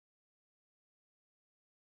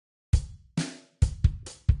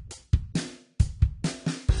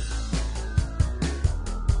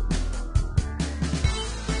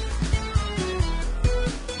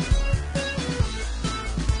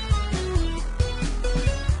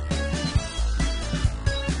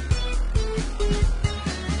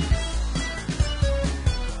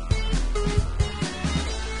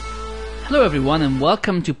Hello everyone and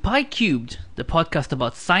welcome to Pi Cubed, the podcast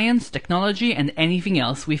about science, technology and anything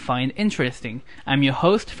else we find interesting. I'm your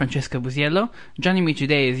host, Francesco Busiello. Joining me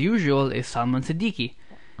today as usual is Salman Siddiqui.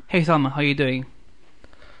 Hey Salman, how are you doing?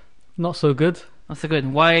 Not so good. Not so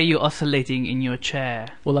good. Why are you oscillating in your chair?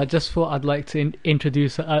 Well, I just thought I'd like to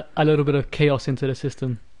introduce a little bit of chaos into the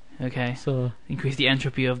system. Okay. So increase the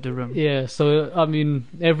entropy of the room. yeah, so I mean,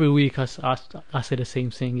 every week I say the same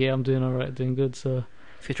thing. Yeah, I'm doing alright, doing good. So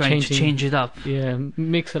If you're trying to change it up. Yeah,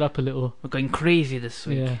 mix it up a little. We're going crazy this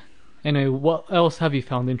week. Yeah. Anyway, what else have you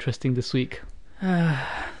found interesting this week?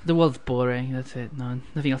 The world's boring. That's it. No,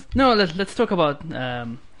 nothing else. No, let's talk about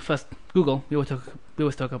first Google. We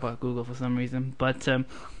always talk about Google for some reason, but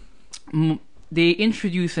they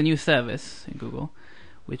introduce a new service in Google,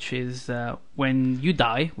 which is when you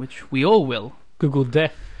die, which we all will. Google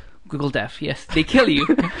Death. Google Death. Yes, they kill you.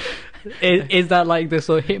 Is that like the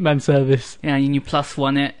sort of hitman service? Yeah, and you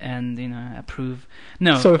 +1 it and approve.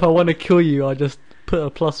 No. So if I want to kill you, I just put a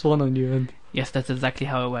 +1 on you, and yes, that's exactly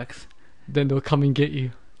how it works. then they'll come and get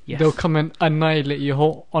you. Yes. They'll come and annihilate your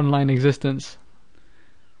whole online existence.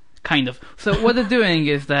 Kind of. So what they're doing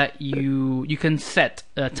is that you can set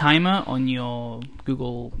a timer on your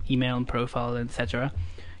Google email and profile, etc.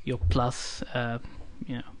 Your plus,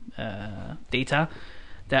 data.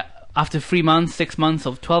 That after 3 months, 6 months,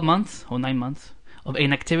 or 12 months, or 9 months of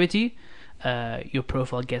inactivity, your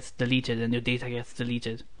profile gets deleted and your data gets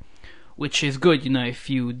deleted, which is good. If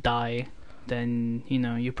you die, then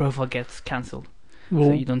your profile gets cancelled.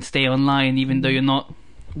 Well, So you don't stay online even though you're not.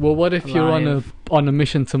 Well, what if you're on a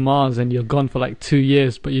mission to Mars and you're gone for like 2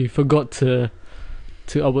 years, but you forgot to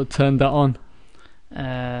turn that on?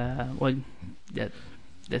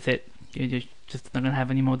 That's it. You're just not gonna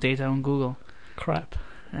have any more data on Google. Crap.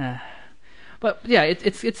 But yeah,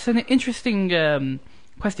 it's an interesting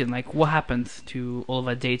question. Like, what happens to all of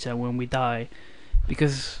our data when we die?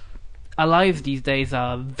 Because our lives these days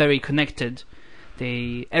are very connected.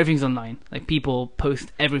 Everything's online. Like, people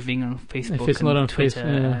post everything on Facebook, If it's not on Twitter,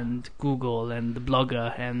 Facebook, yeah. and Google, and the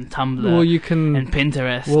Blogger, and Tumblr, Well, you can. and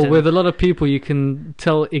Pinterest. Well, and with a lot of people, you can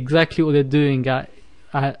tell exactly what they're doing at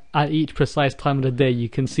each precise time of the day. You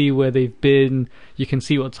can see where they've been. You can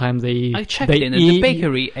see what time they I checked they in at eat. the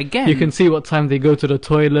bakery again. You can see what time they go to the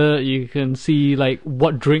toilet. You can see like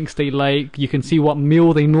what drinks they like. You can see what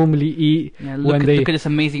meal they normally eat. Yeah, when look at this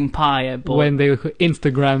amazing pie I bought. when they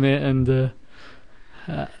Instagram it, and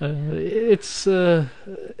it's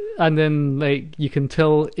and then like you can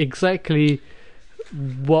tell exactly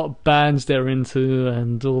what bands they're into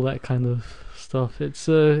and all that kind of stuff.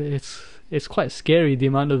 It's quite scary, the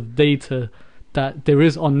amount of data that there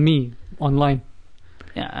is on me online.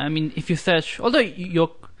 Yeah, I mean, if you search, although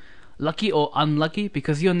you're lucky or unlucky,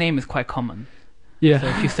 because your name is quite common. Yeah, So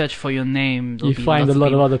if you search for your name, you find a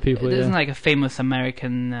lot of other people. There's Yeah. like a famous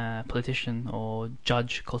American politician or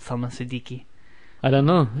judge called Salman Siddiqui. I don't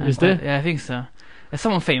know. Is there? Yeah, I think so. There's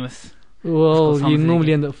someone famous. Well, Salman you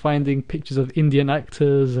normally Siddiqui. end up finding pictures of Indian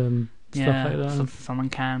actors and stuff like that. Someone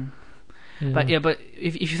can. Yeah. But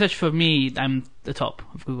if you search for me, I'm the top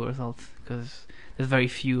of Google results because there's very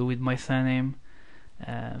few with my surname.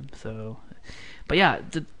 But yeah,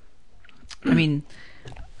 I mean,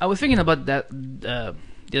 I was thinking about that the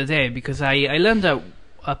other day because I learned that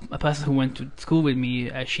a person who went to school with me,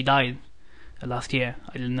 she died last year.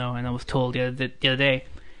 I didn't know, and I was told the other day.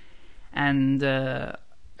 And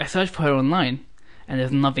I searched for her online, and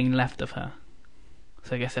there's nothing left of her.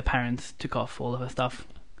 So I guess her parents took off all of her stuff.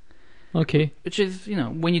 Okay. Which is,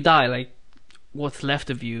 when you die, like, what's left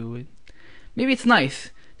of you? Maybe it's nice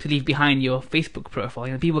to leave behind your Facebook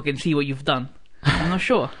profile. People can see what you've done. I'm not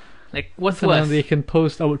sure. Like, what's And worse? then they can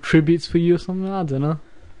post our tributes for you or something. I don't know.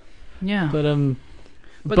 Yeah.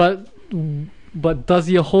 But does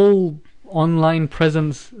your whole online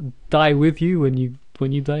presence die with you when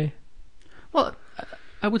you die? Well,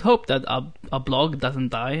 I would hope that our blog doesn't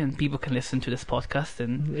die and people can listen to this podcast.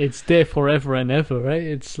 And It's there forever and ever, right?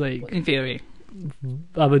 It's like in theory.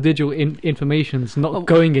 our digital information's not Well,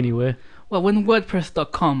 going anywhere. Well, when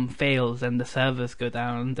WordPress.com fails and the servers go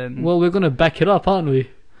down, then Well, we're gonna back it up, aren't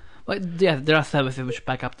we? yeah, there are services which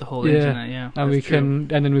back up the whole Yeah. internet. Yeah, And that's true. and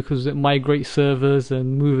then we could migrate servers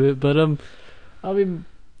and move it. But I mean,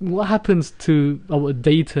 what happens to our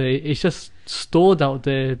data? It's just stored out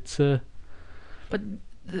there. But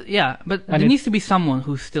but And there needs to be someone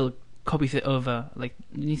who still copies it over. Like,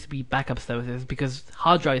 there needs to be backup services because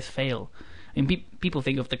hard drives fail. I mean, people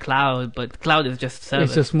think of the cloud, but the cloud is just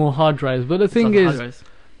servers. It's just more hard drives. But the It's thing not hard is, drives.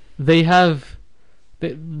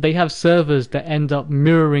 they have servers that end up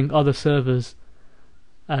mirroring other servers,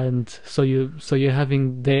 and so you're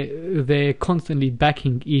having they're constantly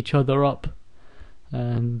backing each other up,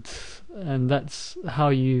 and that's how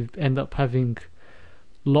you end up having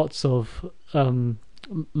lots of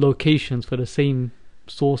locations for the same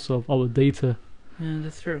source of our data. Yeah,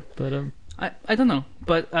 that's true. But I don't know,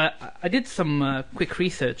 but I did some quick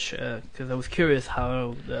research because I was curious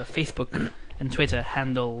how Facebook and Twitter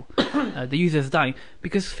handle the users dying,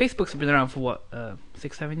 because Facebook's been around for what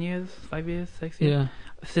 6, 7 years, 5 years, 6 years, yeah,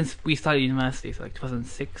 since we started university, so like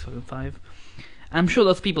 2006, 2005. I'm sure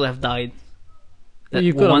lots of people have died. that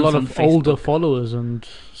you've were got a once lot on of older Facebook. followers and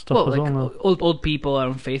stuff Well, as like well now. old people are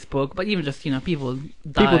on Facebook, but even just people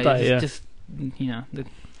die. People die, It's yeah. just the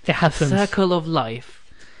It happens. circle of life.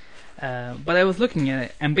 But I was looking at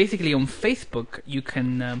it, and basically on Facebook you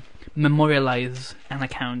can memorialize an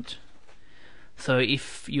account. So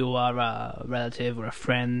if you are a relative or a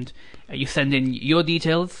friend, you send in your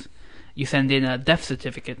details, you send in a death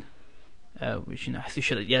certificate, which has to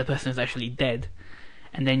show that the other person is actually dead,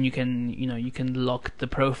 and then you can lock the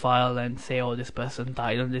profile and say, oh, this person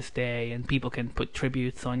died on this day, and people can put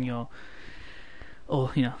tributes on your,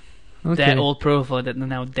 Okay. their old profile that are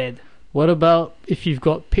now dead. What about if you've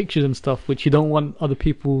got pictures and stuff which you don't want other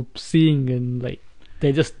people seeing, and like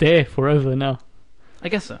they're just there forever now? I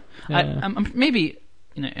guess so. Yeah. I'm maybe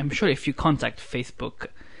I'm sure if you contact Facebook,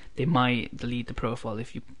 they might delete the profile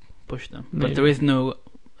if you push them. But Maybe. there is no,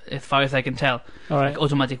 as far as I can tell, All right.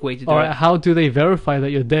 automatic way to do All right. it. How do they verify that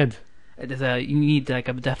you're dead? You need like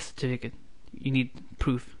a death certificate. You need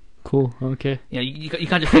proof. Cool. Okay. Yeah, you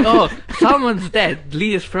can't just say, oh, someone's dead,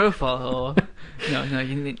 delete his profile, or no,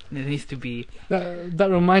 there needs to be. That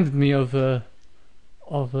reminded me of a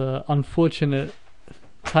unfortunate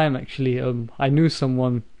time actually. I knew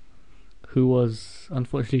someone who was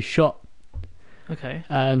unfortunately shot, Okay.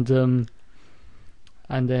 and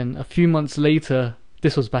then a few months later,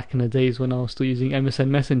 this was back in the days when I was still using MSN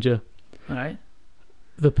Messenger, All right.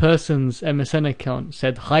 the person's MSN account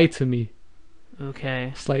said hi to me. Okay.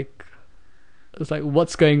 It's like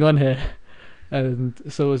what's going on here? And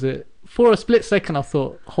so was it. For a split second, I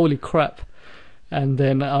thought, holy crap, and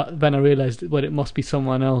then I realized, well, it must be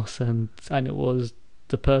someone else, and it was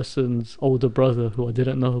the person's older brother who I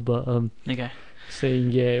didn't know, but Okay.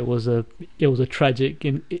 saying it was a tragic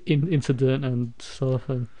incident and stuff.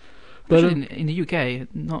 And but Actually, in the UK,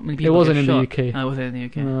 not many people. wasn't get in the shot. UK. Oh, it wasn't in the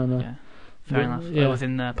UK. No. Yeah. Fair enough. Yeah. It was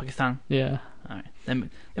in Pakistan. Yeah, All right. That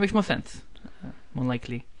makes more sense. More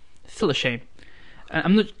likely. It's still a shame.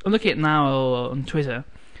 I'm looking at it now on Twitter,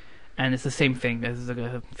 and it's the same thing as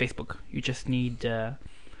Facebook. You just need the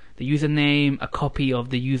username, a copy of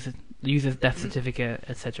the user's death certificate,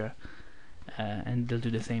 etc. And they'll do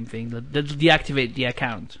the same thing. They'll deactivate the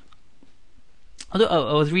account. Although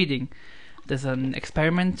I was reading, there's an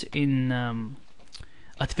experiment in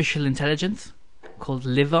artificial intelligence called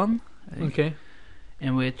Livon, I think, okay.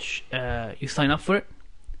 in which you sign up for it,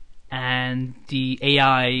 and the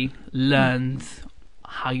AI learns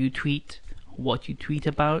how you tweet, what you tweet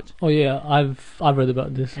about, Oh yeah, I've read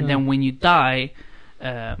about this. and then when you die,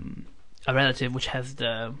 a relative which has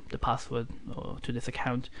the password to this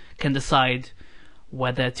account can decide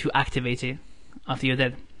whether to activate it after you're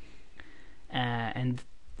dead, and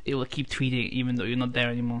it will keep tweeting even though you're not there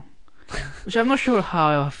anymore. Which I'm not sure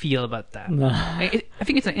how I feel about that. No. I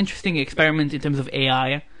think it's an interesting experiment in terms of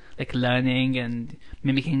AI, like learning and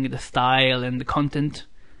mimicking the style and the content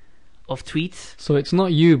of tweets. So it's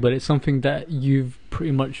not you, but it's something that you've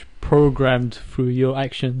pretty much programmed through your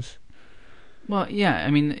actions. Well, yeah,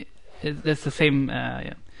 I mean, there's the same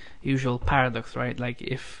usual paradox, right? Like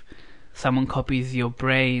if someone copies your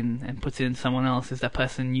brain and puts it in someone else, is that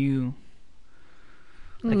person you?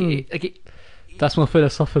 That's more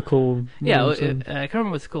philosophical. Yeah, more I so- can't remember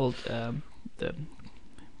what it's called. The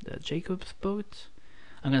Jacob's boat.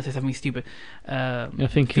 I'm gonna say something stupid. You're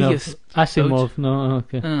thinking Thea's of Asimov. No,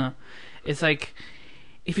 okay. No. It's like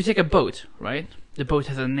if you take a boat, right? The boat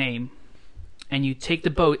has a name, and you take the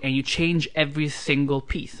boat and you change every single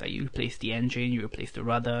piece. Like you replace the engine, you replace the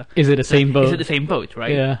rudder. Is it the same boat? Is it the same boat,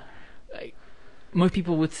 right? Yeah. Most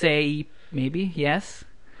people would say maybe yes.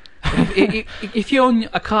 If you own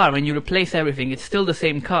a car and you replace everything, it's still the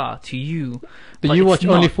same car to you. But you it's watch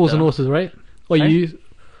Only not, Fools and though. Horses, right? Or Sorry?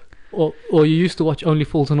 you used to watch Only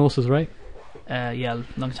Fools and Horses, right? Yeah,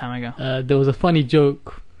 long time ago. There was a funny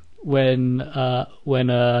joke when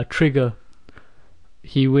Trigger,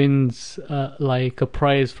 he wins like a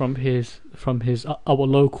prize from his our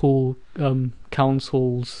local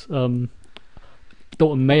council's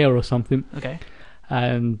mayor or something, Okay.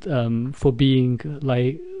 and for being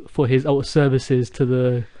like for his services to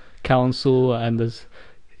the council, and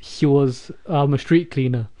he was a street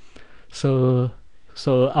cleaner, so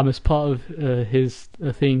as part of his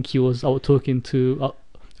thing, I was talking to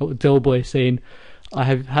Del Boy saying, I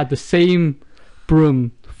have had the same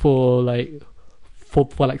broom for like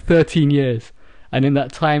 13 years, and in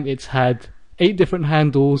that time it's had 8 different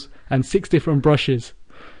handles and 6 different brushes.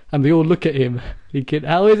 And they all look at him thinking,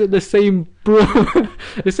 how is it the same broom?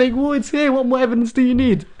 They're saying, well, it's here, what more evidence do you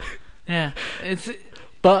need? Yeah, it's...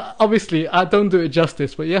 But obviously, I don't do it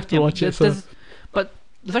justice, but you have to watch it. But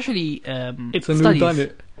there's actually it's a studies, new done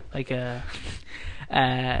it. like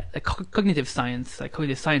cognitive science, like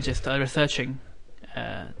cognitive scientists are researching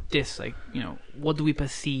this, like, you know, what do we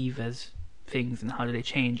perceive as things and how do they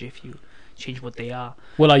change if you change what they are.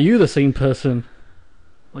 Well, are you the same person?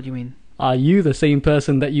 What do you mean? Are you the same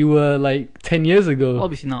person that you were like 10 years ago?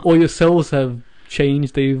 Obviously not. All your cells have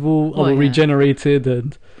changed, they've all regenerated,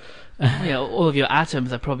 and yeah, all of your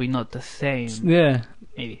atoms are probably not the same. Yeah.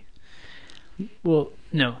 Maybe. Well,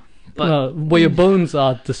 no. But well, your bones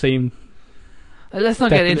are the same. Let's not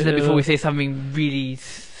get into that before we say something really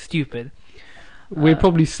stupid. We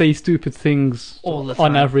probably say stupid things all the time,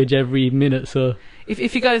 on average every minute, so...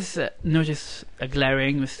 If you guys notice a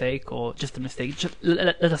glaring mistake or just a mistake, just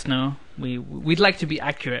let us know. We'd like to be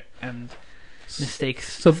accurate, and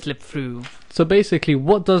mistakes slip through. So basically,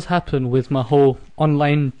 what does happen with my whole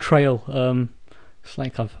online trail? It's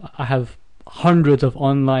like I have hundreds of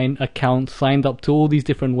online accounts signed up to all these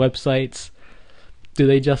different websites. Do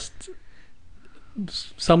they just...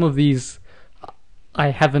 Some of these I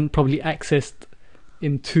haven't probably accessed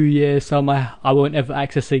in 2 years, some I won't ever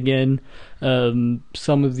access again.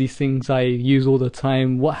 Some of these things I use all the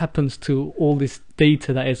time. What happens to all this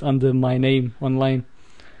data that is under my name online?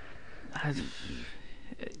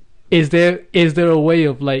 Is there a way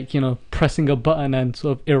of, like, you know, pressing a button and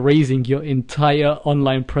sort of erasing your entire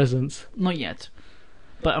online presence? Not yet,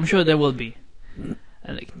 but I'm sure there will be.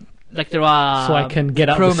 Like there are. So I can get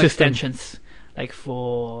out Chrome the system. extensions. Like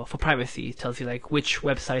for privacy, it tells you like which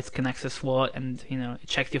websites can access what, and you know, it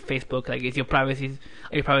checks your Facebook, like is your privacy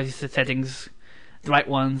settings the right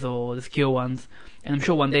ones or the secure ones. And I'm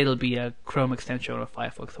sure one day there'll be a Chrome extension or a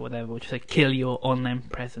Firefox or whatever, which is like kill your online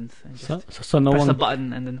presence and just so no press one, a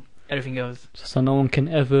button and then everything goes. So no one can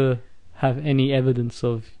ever have any evidence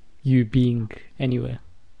of you being anywhere.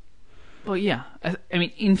 Well, yeah, I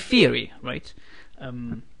mean, in theory, right?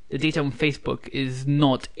 The data on Facebook is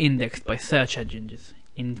not indexed by search engines,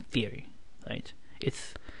 in theory, right?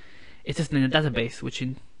 It's just in a database, which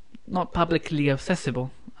is not publicly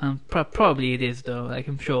accessible. Probably it is, though. Like,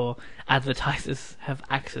 I'm sure advertisers have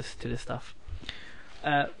access to this stuff.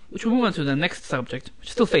 Which will move on to the next subject, which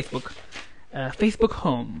is still Facebook. Facebook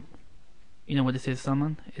Home. You know what this is,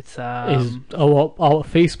 Salman? It's is our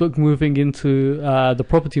Facebook moving into the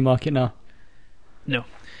property market now? No.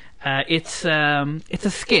 It's a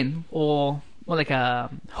skin or more like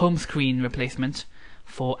a home screen replacement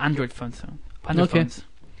for Android phones. Phones.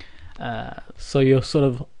 So your sort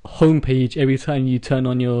of homepage every time you turn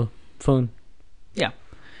on your phone. Yeah,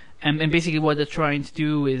 and basically what they're trying to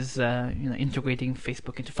do is integrating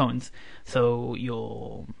Facebook into phones. So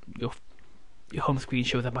your home screen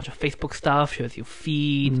shows a bunch of Facebook stuff, shows your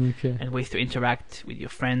feed, and ways to interact with your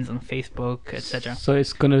friends on Facebook, etc. So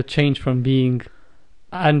it's gonna change from being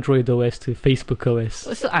Android OS to Facebook OS.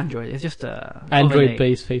 Well, it's still Android. It's just a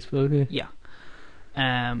Android-based Facebook. Okay.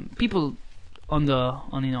 Yeah. People on the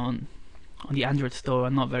Android store are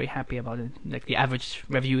not very happy about it. Like the average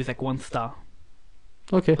review is like 1 star.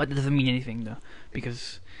 Okay. But it doesn't mean anything though,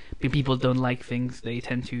 because when people don't like things, they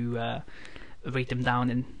tend to rate them down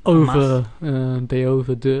and they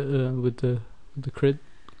overdo it with the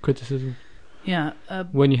criticism. Yeah.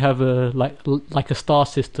 When you have a like a star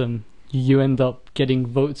system, you end up getting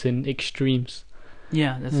votes in extremes.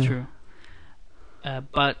 Yeah, that's true.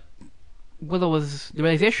 But the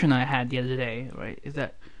realization I had the other day, right, is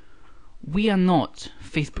that we are not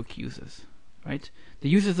Facebook users, right? The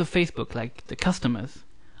users of Facebook, like the customers,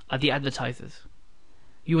 are the advertisers.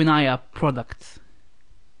 You and I are products.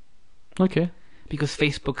 Okay. Because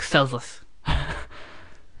Facebook sells us.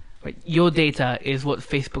 Right? Your data is what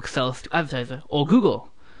Facebook sells to advertisers, or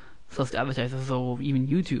Google sells to advertisers, or even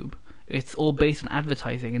YouTube. It's all based on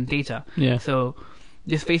advertising and data. Yeah. So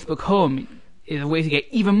this Facebook Home is a way to get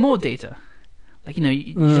even more data. Like, you know,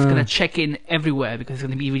 you're just gonna check in everywhere because it's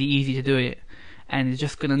gonna be really easy to do it, and it's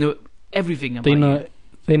just gonna know everything about you.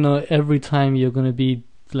 They know every time you're gonna be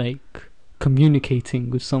like communicating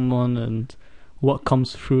with someone and what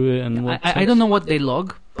comes through it and what. I don't know what they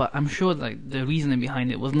log, but I'm sure like the reasoning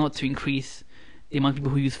behind it was not to increase the amount of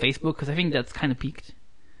people who use Facebook, because I think that's kind of peaked.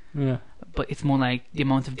 Yeah. But it's more like the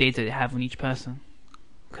amount of data they have on each person.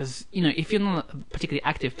 because if you're not a particularly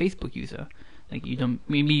active Facebook user, like you don't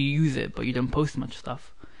maybe you use it but you don't post much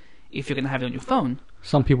stuff. If you're gonna have it on your phone,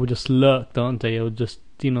 Some people just lurk, don't they? Or just,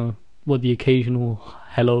 what the occasional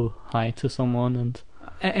hello, hi to someone, and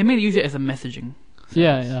I mainly use it as a messaging.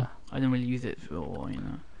 yeah, service. yeah. I don't really use it for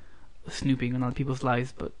snooping on other people's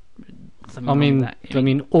lives, but something I wrong mean,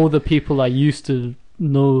 with that. all the people I used to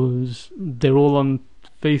know, they're all on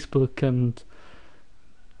Facebook, and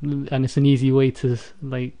it's an easy way to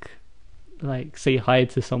like say hi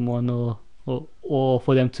to someone, or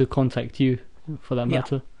for them to contact you, for that Yeah.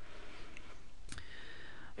 matter.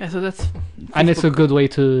 Yeah, so that's And it's a Facebook. good way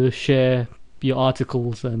to share your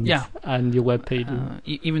articles and Yeah. and your web pages.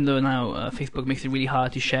 Even though now Facebook makes it really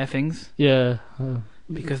hard to share things Yeah.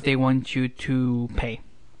 because they want you to pay.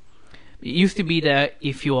 It used to be that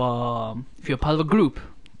if you're part of a group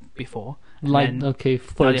before, and Like, then okay,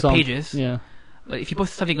 for now they're example, pages. yeah, But if you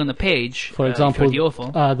post something on the page, for if example, you're the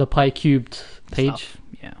author, the Pi Cubed page. stuff,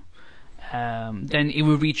 yeah, then it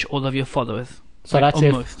will reach all of your followers. So Like, that's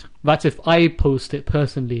almost. that's if I post it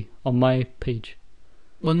personally on my page.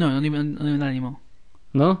 Well, no, not even that anymore.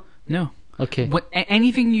 No? No. Okay.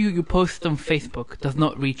 Anything you post on Facebook does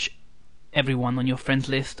not reach everyone on your friends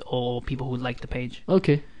list or people who like the page.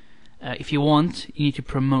 Okay. If you want, you need to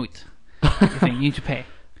promote your thing. You need to pay.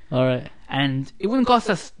 All right. And it wouldn't cost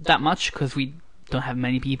us that much because we don't have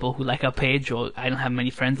many people who like our page, or I don't have many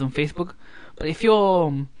friends on Facebook. But if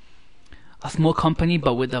you're a small company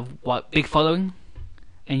but with a big following,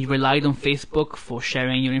 and you relied on Facebook for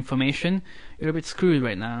sharing your information, you're a bit screwed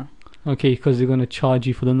right now. Okay, because they're gonna charge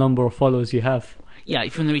you for the number of followers you have. Yeah,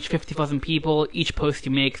 if you want to reach 50,000 people, each post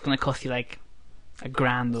you make is going to cost you like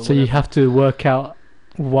 $1,000 or So you whatever. have to work out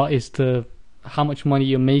how much money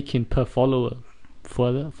you're making per follower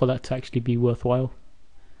for that to actually be worthwhile.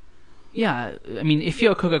 Yeah, I mean, if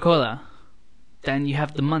you're Coca-Cola, then you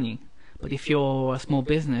have the money. But if you're a small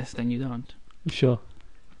business, then you don't, Sure.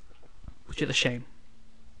 which is a shame.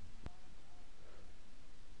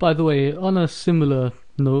 By the way, on a similar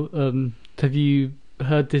note, have you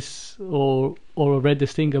heard this or read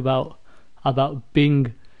this thing about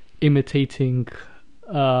Bing imitating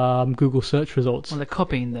Google search results? Well, they're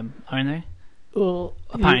copying them, aren't they? Well,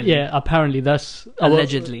 Apparently. yeah, apparently that's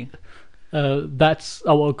Allegedly. that's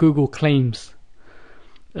what Google claims.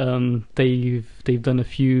 They've done a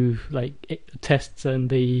few tests, and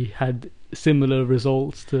they had similar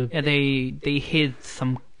results to Yeah, they hid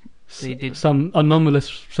some. They did. some anomalous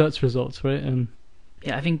search results, right? And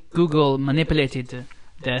Yeah, I think Google manipulated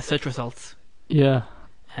their search results, yeah,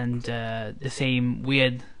 and the same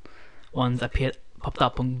weird ones popped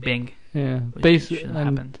up on Bing, yeah, which shouldn't have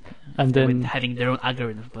and happened. and They were then having their own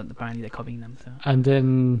algorithms, but apparently they're copying them. So and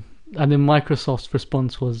then Microsoft's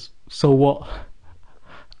response was, "So what?"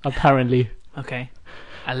 Apparently, okay,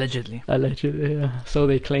 allegedly. allegedly, yeah. So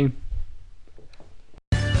they claim.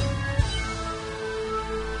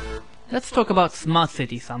 Let's talk about smart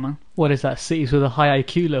cities, Salman. What is that? Cities with a high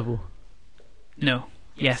IQ level. No.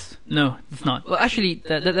 Yes. No, it's not. Well, actually,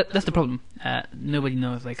 that's the problem. Nobody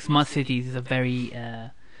knows. Like, smart cities is a very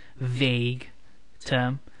vague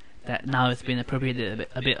term that now it's been appropriated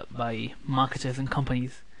a bit by marketers and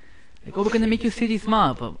companies. Like, oh, we're going to make your city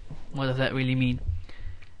smart, but what does that really mean?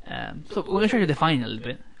 So we're going to try to define it a little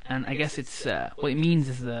bit. And I guess it's what it means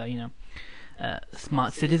is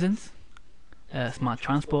smart citizens, smart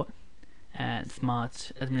transport, and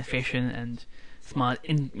smart administration, and smart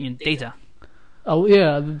data. Oh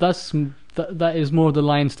yeah, that is more the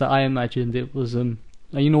lines that I imagined. It was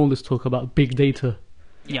all this talk about big data,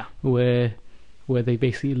 Yeah. where they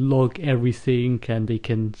basically log everything, and they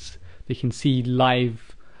can see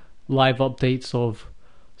live updates of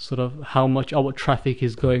sort of how much our traffic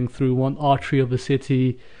is going through one artery of the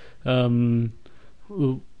city,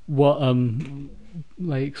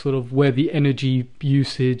 like sort of where the energy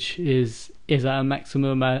usage is at a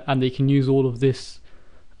maximum, and they can use all of this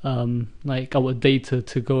our data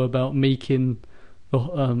to go about making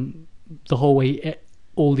the whole way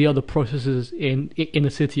all the other processes in a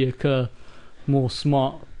city occur more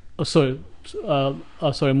smart.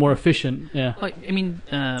 More efficient. Yeah. Like, I mean,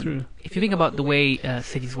 True. if you think about the way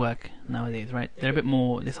cities work nowadays, right? They're a bit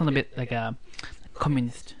more. They sound a bit like a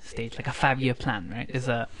communist state, like a 5-year plan, right? There's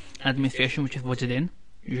an administration which is voted in,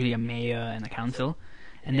 usually a mayor and a council,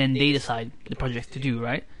 and then they decide the projects to do,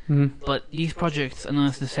 right? Mm-hmm. But these projects are not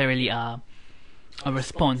necessarily a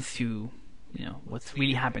response to what's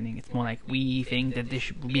really happening. It's more like we think that this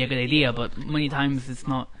should be a good idea, but many times it's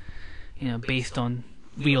not based on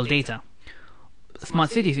real data.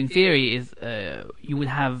 Smart cities, in theory, is you would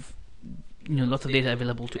have lots of data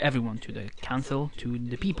available to everyone, to the council, to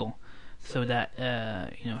the people. so that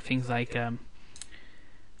things like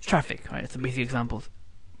traffic, right? It's a basic example.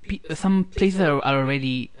 Some places are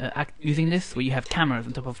already using this, where you have cameras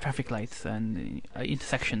on top of traffic lights and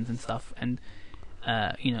intersections and stuff, and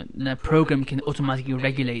the program can automatically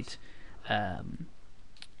regulate,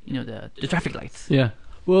 the traffic lights. Yeah.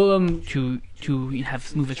 Well, to have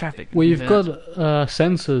smoother traffic. well, you've got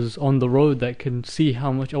sensors on the road that can see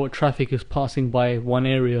how much what traffic is passing by one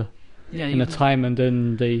area in a time, and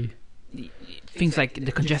then they things like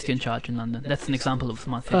the congestion charge in London. That's an example of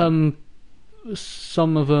smart city.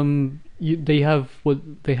 some of them they have was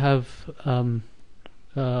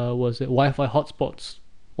it Wi-Fi hotspots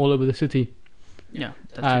all over the city, Yeah,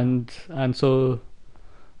 that's and so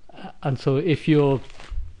if you're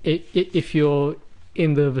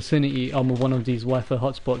in the vicinity of one of these Wi-Fi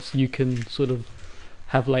hotspots, you can sort of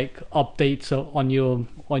have like updates on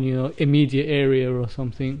your immediate area or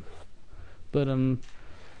something. But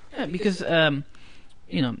Yeah, because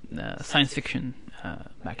science fiction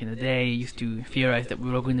back in the day used to theorize that we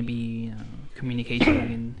were all going to be communicating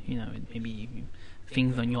in maybe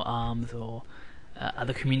things on your arms or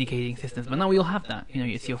other communicating systems. But now we all have that.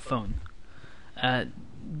 It's your phone.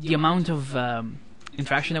 The amount of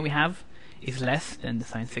interaction that we have is less than the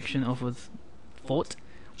science fiction offers thought,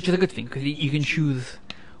 which is a good thing because you can choose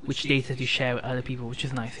which data to share with other people, which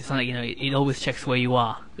is nice. It's not like it always checks where you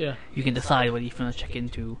are. yeah, You can decide whether you want to check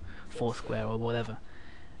into Foursquare or whatever.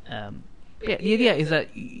 The idea is that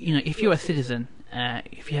if you're a citizen,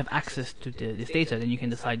 if you have access to this data, then you can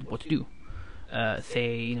decide what to do.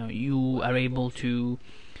 Say you are able to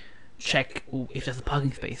check if there's a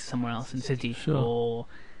parking space somewhere else in the city, Sure. or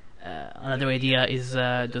another idea is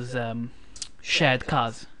those shared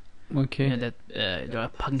cars. okay. That there are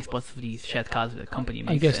parking spots for these shared cars that the company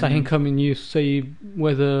makes. I guess that and can come in use. Say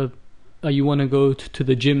whether you want to go to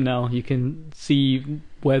the gym now, you can see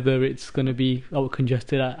whether it's going to be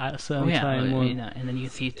congested at a certain time. Or and then you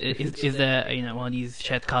see is there one of these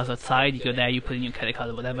shared cars outside. You go there, you put in your credit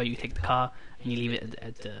card or whatever, you take the car and you leave it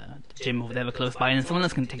at the gym or whatever close by, and then someone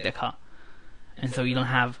else can take their car, and so you don't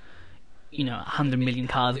have 100 million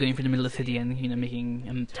cars going through the middle of the city and making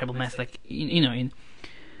a terrible mess like in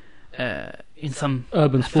some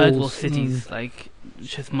urban third world sprawls. cities like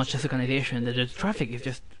just much less organization. The traffic is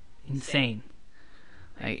just insane.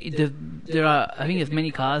 Like there are, I think, there's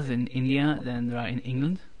many cars in India than there are in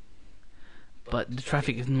England, but the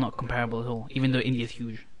traffic is not comparable at all. Even though India is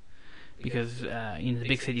huge, because in the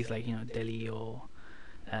big cities like Delhi or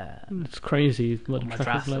It's crazy what Madras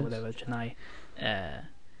traffic or lights. whatever, Chennai,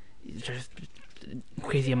 it's just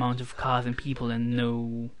crazy amount of cars and people and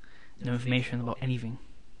no information about anything.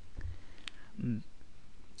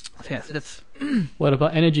 So yeah, so that's What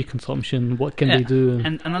about energy consumption? What can Yeah, they do?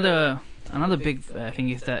 and another big thing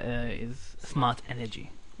is that is smart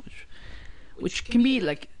energy, which can be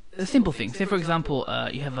like a simple thing. Say for example,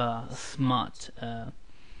 you have a smart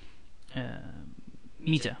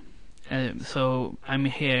meter. So I'm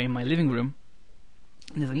here in my living room.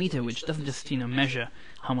 And there's a meter which doesn't just measure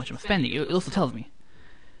how much I'm spending. It also tells me.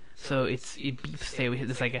 So it beeps. Say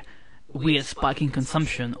there's like a weird spike in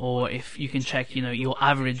consumption, or if you can check your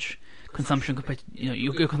average consumption compared to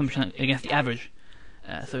your consumption against the average.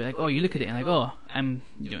 So like, you look at it and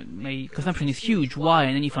like, my consumption is huge. Why?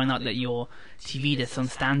 And then you find out that your TV that's on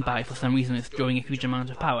standby for some reason is drawing a huge amount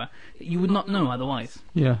of power that you would not know otherwise.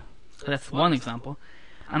 Yeah. So that's one example.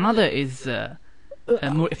 Another is a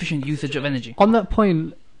more efficient usage of energy. On that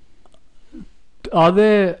point, are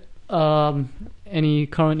there any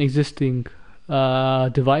current existing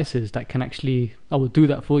devices that can actually do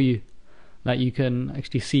that for you? That you can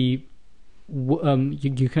actually see,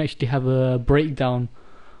 you can actually have a breakdown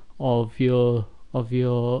of your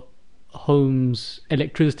home's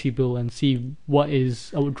electricity bill and see what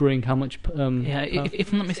is outdrawing how much.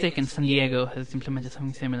 If I'm not mistaken, San Diego has implemented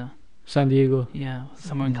something similar. San Diego. Yeah,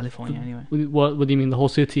 somewhere in California anyway. What do you mean? The whole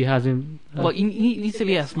city has in? Well, it needs to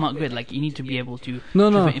be a smart grid. Like you need to be able to No.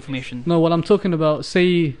 transmit information. No, what I'm talking about,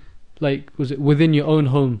 say, like, was it within your own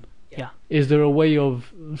home? Yeah. Is there a way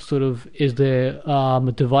of is there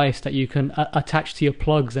a device that you can attach to your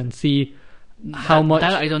plugs and see how much?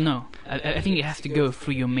 That I don't know. I think it has to go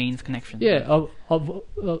through your mains connection. Yeah, of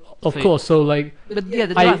So course. So like, But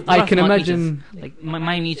yeah, I can imagine. Like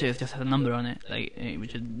my meter just has a number on it, like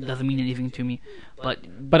which doesn't mean anything to me. But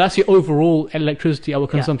But that's your overall electricity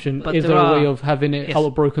consumption. but Is there there a way are- of having it yes.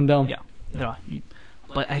 broken down? yeah, there are.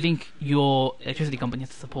 But I think your electricity company has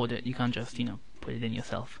to support it. You can't just put it in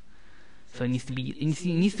yourself. So it needs to be. It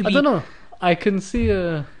needs to be. I don't know. I can see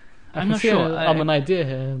a. I'm not sure. I'm an idea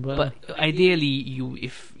here, but But ideally,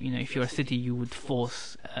 if you're a city, you would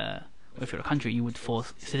force if you're a country, you would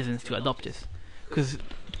force citizens to adopt this, because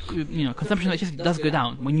consumption of electricity does go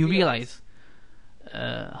down when you realize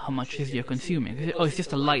how much electricity you're consuming. Oh, it's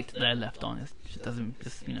just a light that I left on. It doesn't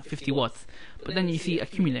just 50 watts, but then you see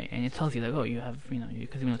accumulate, and it tells you like, oh, you have you're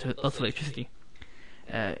consuming lots of electricity.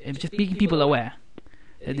 It's just making people aware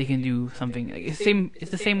that they can do something. Like, it's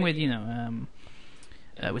the same with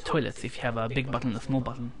with toilets. If you have a big button and a small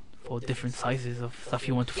button for different sizes of stuff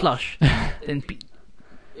you want to flush, then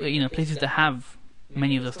places that have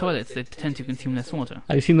many of those toilets, they tend to consume less water.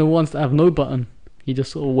 Have you seen the ones that have no button? You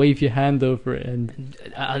just sort of wave your hand over it, and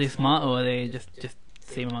are they smart, or are they just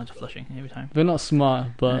same amount of flushing every time? they're not smart,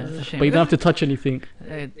 but It's a shame. but you don't have to touch anything.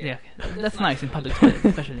 Yeah, that's nice in public toilets,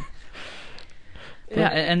 especially. Yeah,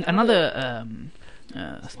 and another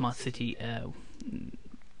smart city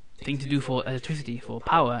thing to do for electricity, for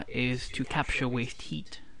power, is to capture waste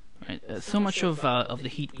heat. Right, so much of the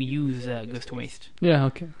heat we use goes to waste. Yeah,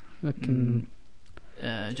 okay. I can.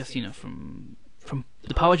 Just from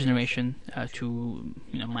the power generation to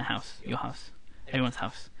my house, your house, everyone's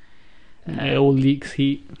house. It all leaks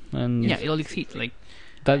heat, and Yeah, it all leaks heat. Like,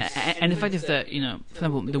 that's and the fact is that for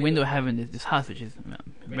example, the window I have in this house, which is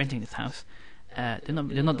renting this house, they're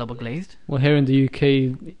not double glazed. well, here in the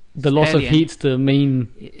UK, the loss of barely any. heat's the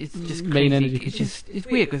main. It's just Main crazy. energy. It's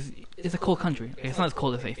weird because it's a cold country. It's not as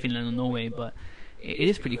cold as say Finland or Norway, but it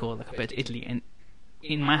is pretty cold compared to Italy. And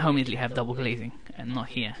in my home, Italy have double glazing, and not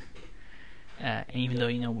here. And even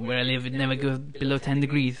though where I live, it never goes below 10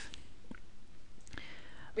 degrees.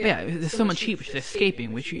 But yeah, there's so much heat which is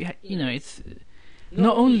escaping, which it's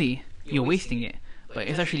not only you're wasting it, but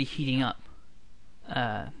it's actually heating up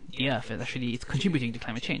the earth. It's contributing to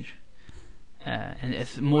climate change. And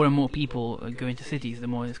as more and more people go into cities, the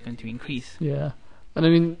more it's going to increase. Yeah, and I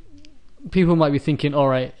mean, people might be thinking, all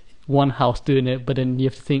right, one house doing it, but then you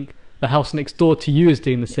have to think the house next door to you is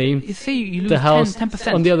doing the same. You say you lose The house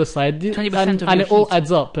 10% on the other side, 20% of and your it all heat.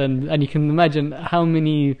 adds up, and you can imagine how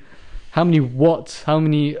many watts, how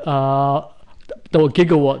many there were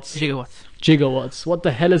gigawatts. What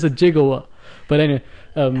the hell is a gigawatt? But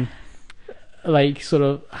anyway, like sort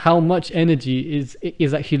of how much energy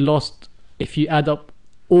is actually lost if you add up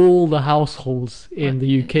all the households in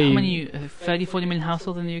the UK. How many? 30, 40 million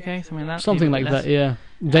households in the UK, something like that. Something Maybe like less. that, yeah.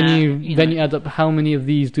 Then you know. add up how many of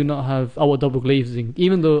these do not have our double glazing,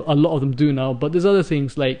 even though a lot of them do now. But there's other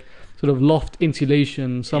things like sort of loft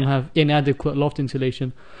insulation. Some Yeah. have inadequate loft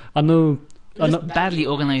insulation. I know Just badly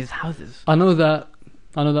organized houses. I know that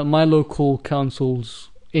my local council's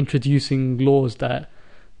introducing laws that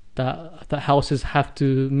houses have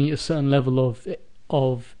to meet a certain level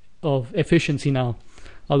of efficiency now,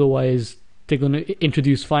 otherwise they're going to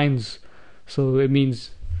introduce fines. So it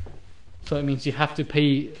means you have to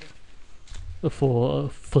pay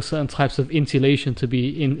for certain types of insulation to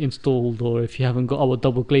be installed, or if you haven't got our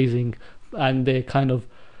double glazing, and they're kind of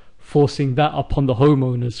forcing that upon the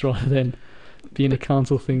homeowners rather than being a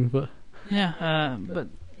council thing. But Yeah, but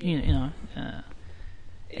at the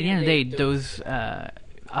end of the day, those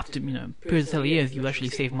after periods of several years, you actually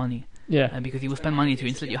save money. yeah, Because you will spend money to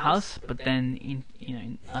insulate your house, but then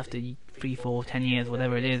after 3, 4, 10 years,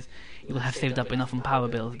 whatever it is, you will have saved up enough on power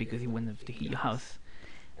bills because you wouldn't have to heat your house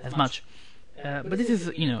as much. But this is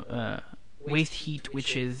waste heat,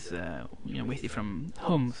 which is wasted from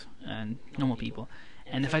homes and normal people.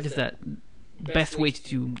 And the fact is that the best way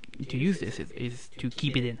to use this is to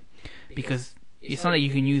keep it in, because it's not that you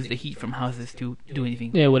can use the heat from houses to do anything.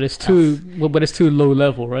 yeah. But it's too low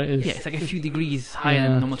level, right? Yeah, it's like a few degrees higher Yeah.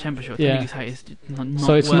 than normal temperature. 10 Yeah. degrees higher is not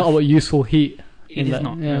So it's not worth- about useful heat. It in is that,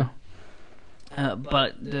 not. Yeah. No.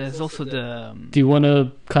 But there's also the Do you want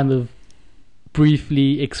to kind of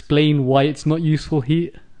briefly explain why it's not useful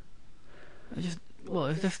heat? it's just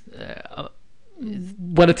Well,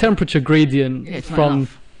 the temperature gradient yeah, it's not from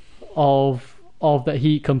enough. of that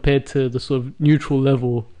heat compared to the sort of neutral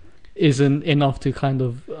level isn't enough to kind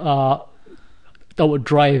of that would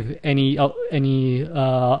drive any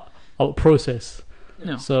process.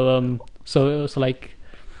 No. So like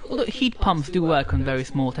Although heat pumps do work on very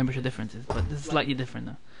small temperature differences, but this is slightly different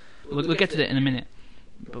though. We'll get to that in a minute.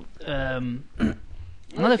 But,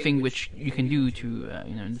 another thing which you can do to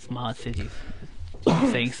in smart cities,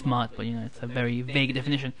 I'm saying smart, but it's a very vague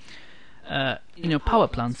definition. Power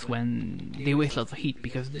plants, when they waste lots of heat,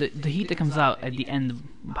 because the heat that comes out at the end of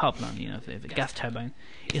a power plant, the gas turbine,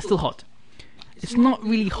 is still hot. It's not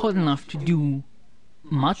really hot enough to do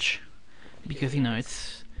much, because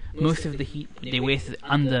it's most of the heat they waste is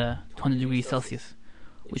under 200 degrees Celsius,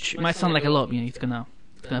 which might sound like a lot. It's gonna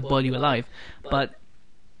boil you alive, but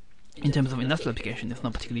in terms of industrial application, it's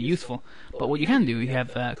not particularly useful. But what you can do, you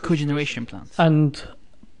have cogeneration plants. and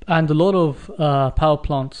and a lot of power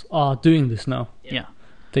plants are doing this now. Yeah.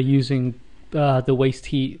 They're using the waste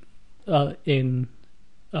heat in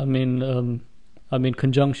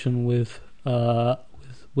conjunction with a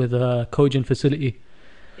cogen facility.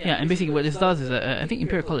 Yeah, and basically what this does is, I think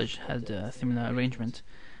Imperial College had a similar arrangement,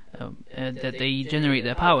 that they generate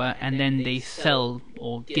their power and then they sell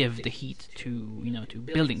or give the heat to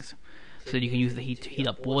buildings, so that you can use the heat to heat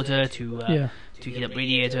up water, to heat up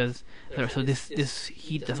radiators. So this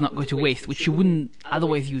heat does not go to waste, which you wouldn't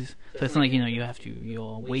otherwise use. So it's not like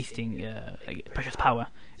you're wasting like precious power.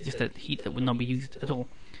 It's just that heat that would not be used at all.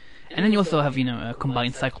 And then you also have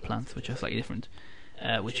combined cycle plants, which are slightly different.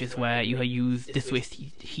 Which is where you use this waste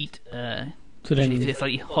heat, So then it's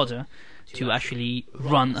slightly hotter, to actually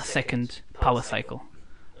run a second power cycle.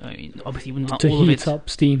 I mean, obviously, not to all of heat it. up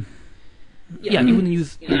steam. Yeah, you wouldn't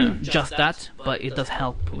use just that, but it does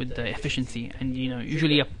help with the efficiency. And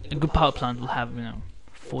usually a good power plant will have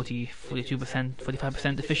 40, 42%,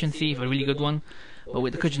 45% efficiency for a really good one. But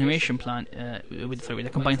with the cogeneration plant, with the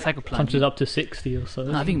combined cycle plant, Punches up to 60 or so.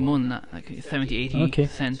 no, I think more than that, like 70,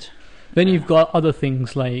 80%. Then you've got other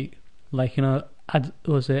things like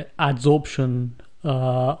adsorption,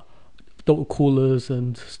 double coolers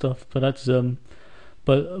and stuff. But that's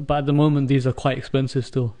but at the moment these are quite expensive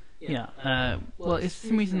still. Yeah. Well, it's the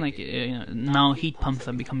same reason now heat pumps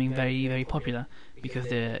are becoming very, very popular, because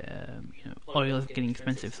the oil is getting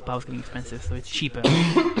expensive, so power's getting expensive, so it's cheaper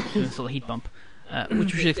to install a heat pump.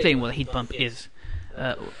 Which we should explain what a heat pump is.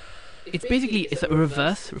 It's a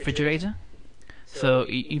reverse refrigerator. So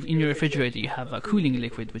in your refrigerator you have a cooling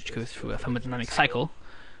liquid which goes through a thermodynamic cycle,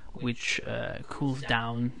 which cools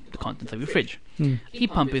down the contents of your fridge.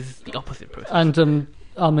 Heat pump is the opposite process.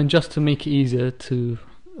 And just to make it easier to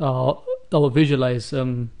visualize,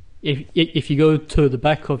 if you go to the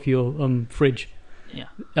back of your fridge,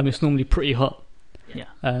 it's normally pretty hot. Yeah.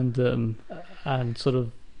 And sort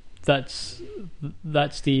of that's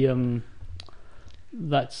the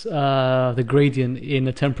gradient in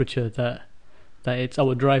the temperature that it's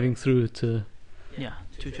our driving through to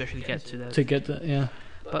actually get to that. To get that, yeah.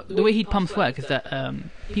 But the way heat pumps work is that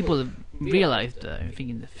people have realized, I think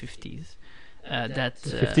in the 50s, that...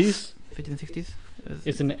 50s? 50s and 60s?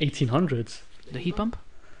 It's in the 1800s. The heat pump?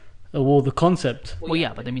 Well, the concept. Well,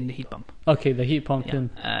 yeah, but I mean the heat pump. Okay, the heat pump.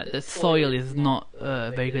 Yeah. The soil is not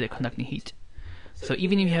very good at conducting heat. So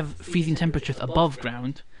even if you have freezing temperatures above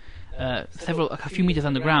ground, a few meters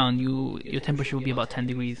underground, your temperature will be about 10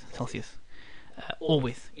 degrees Celsius.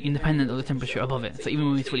 Always, independent of the temperature above it. So even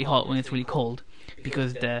when it's really hot, when it's really cold,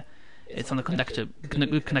 because it's on the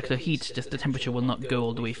good conductor heat, just the temperature will not go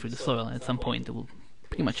all the way through the soil. At some point, it will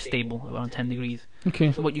pretty much stable around 10 degrees.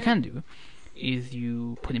 Okay. So what you can do is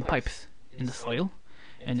you put in pipes in the soil,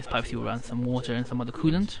 and these pipes you run some water and some other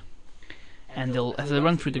coolant, and as they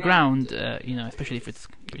run through the ground, especially if it's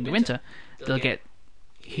during the winter, they'll get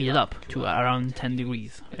heated up to around 10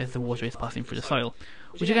 degrees as the water is passing through the soil,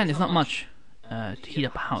 which again is not much to heat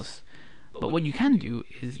up a house. But what you can do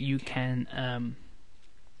is you can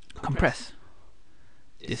compress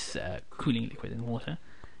this cooling liquid in water,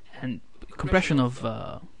 and compression of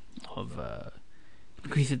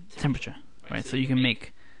increases temperature, right? So you can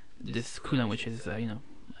make this coolant, which is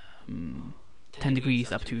 10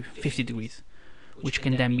 degrees up to 50 degrees, which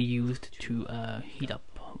can then be used to heat up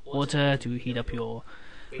water, to heat up your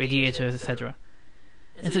radiators, etc.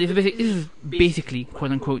 And so this is basically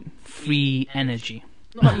quote unquote free energy.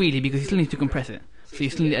 Not really, because you still need to compress it. So you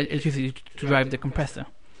still need electricity to drive the compressor.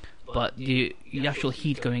 But the actual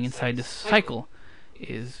heat going inside this cycle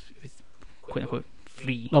is quote unquote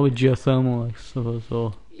free. Not with geothermal, I suppose,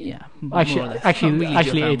 or yeah.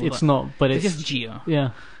 Actually, it's not. But it's just geo.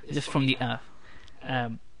 Yeah. It's just from the earth.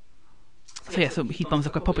 So heat pumps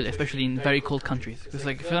are quite popular, especially in very cold countries. Because,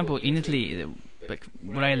 like, for example, in Italy, like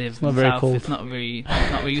where I live, in the south, it's not very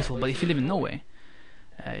useful. But if you live in Norway,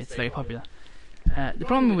 it's very popular. The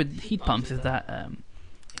problem with heat pumps is that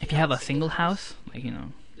if you have a single house, like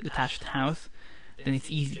detached house, then it's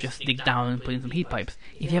easy to just dig down and put in some heat pipes.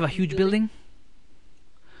 If you have a huge building,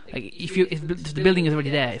 like if the building is already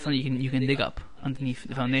there, it's something you can dig up underneath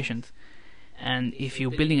the foundations. And if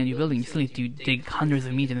you're building a new building, you still need to dig hundreds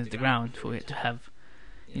of meters into the ground for it to have,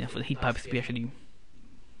 for the heat pipes to be actually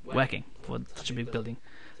working for such a big building.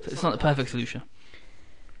 So it's not a perfect solution.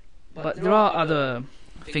 But there are other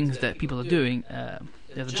things that people are doing.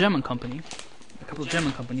 There's a couple of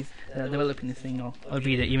German companies that are developing this thing. I'll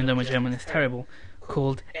read it, even though my German is terrible,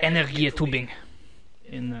 called Energietubing.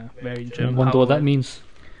 In very German. I wonder what that means.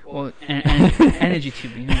 Well, energy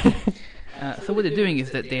tubing. So what they're doing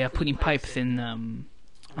is that they are putting pipes in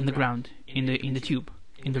underground in the tube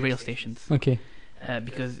in the rail stations. Okay.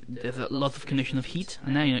 because there's a lot of conduction of heat,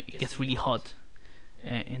 and now it gets really hot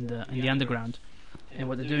in the underground. And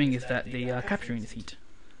what they're doing is that they are capturing this heat,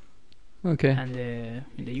 Okay. and they're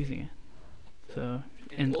using it. So,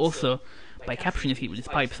 and also by capturing this heat with these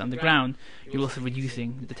pipes underground, you're also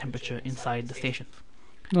reducing the temperature inside the station,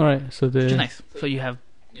 All right. So which is the nice. So you have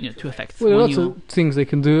two effects. well, there are One, lots of things they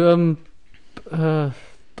can do. I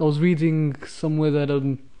was reading somewhere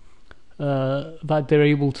that they're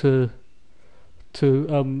able to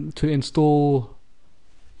install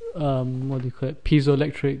what do you call it,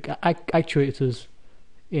 piezoelectric actuators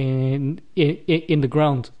in the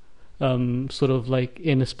ground, sort of like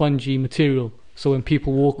in a spongy material. So when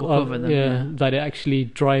people walk up, over them, yeah. that it actually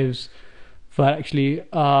drives, that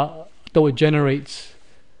it generates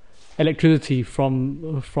electricity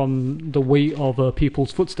from the weight of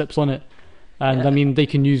people's footsteps on it, and Yeah. I mean they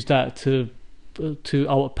can use that to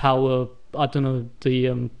outpower, I don't know,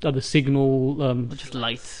 the signal, or just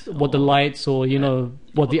lights. what the or- lights, or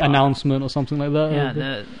what the or power. announcement or something like that.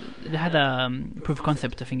 Yeah, they had a proof of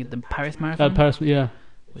concept, I think, at the Paris Marathon, Paris, yeah,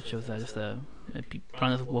 which was just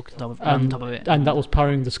runners walked on and top of it. and that was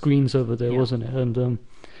powering the screens over there, Yeah. wasn't it? And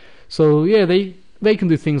so yeah, they can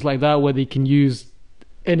do things like that where they can use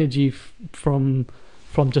energy from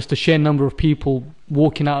just a sheer number of people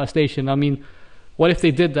walking out of a station. I mean, what if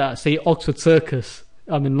they did that, say Oxford Circus,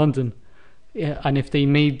 in London, yeah, and if they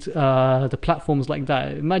made the platforms like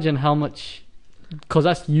that, imagine how much, because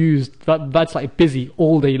that's like busy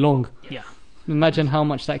all day long. Yeah, Imagine how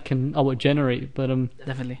much that can generate. But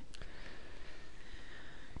definitely.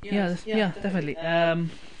 Yeah, definitely.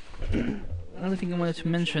 Another thing I wanted to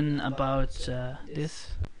mention about this.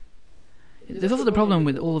 There's also the problem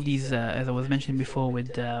with all of these, as I was mentioning before,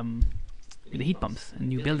 with the heat pumps and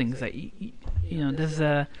new buildings. Like, there's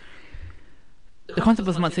the concept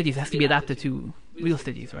of smart cities has to be adapted to real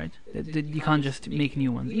cities, right? You can't just make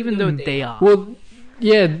new ones, even though they are. well,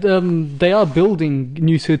 yeah, they are building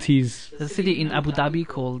new cities. There's a city in Abu Dhabi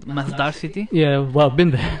called Masdar City. Yeah, well, I've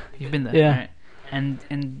been there. You've been there, Yeah. right?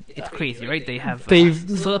 And it's crazy, right? They have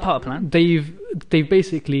They've- a solar power plant. They've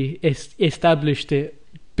basically established it,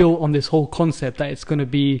 built on this whole concept that it's going to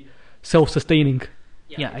be self-sustaining.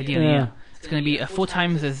 Yeah, ideally, Yeah. yeah. It's going to be 4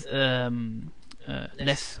 times as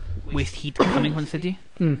less waste heat coming from the city,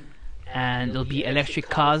 Mm. and there'll be electric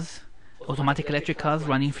cars, automatic electric cars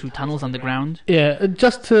running through tunnels underground. Yeah,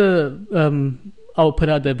 just to I'll put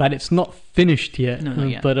out there that it's not finished yet, No, not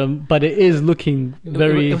yet. but it is looking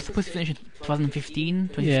very. It was supposed to finish in 2015,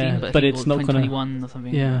 Yeah, but, I but think it's not gonna- 2021 or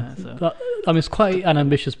something. Yeah, So. I mean it's quite an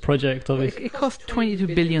ambitious project, obviously. It cost $22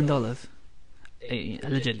 billion,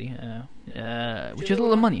 allegedly, which is a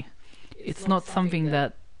lot of money. It's not something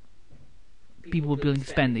that people will be willing to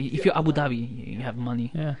spend. If you're Abu Dhabi, you have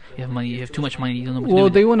money. Yeah. You have money. You have too much money. You don't know what to do Well,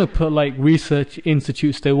 with they it. want to put like research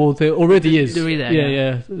institutes there. Well, there already is. They're already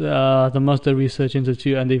there, yeah. The Mazda Research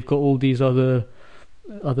Institute, and they've got all these other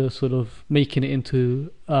sort of making it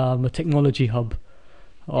into a technology hub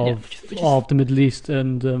of which is- of the Middle East,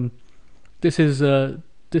 and this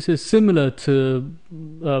is similar to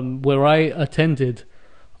where I attended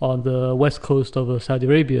on the west coast of Saudi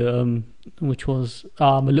Arabia, which was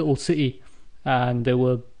a little city, and they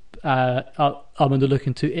were they're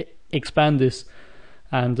looking to expand this,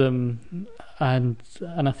 and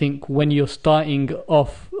I think when you're starting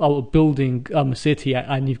off building a city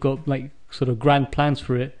and you've got like sort of grand plans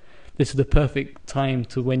for it, this is the perfect time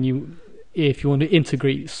to if you want to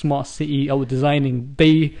integrate smart city designing.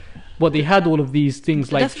 They had all of these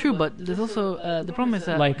things like That's true, but there's also the problem is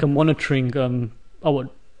that like monitoring the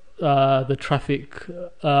traffic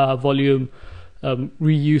volume,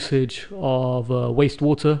 reusage of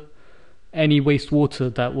wastewater, any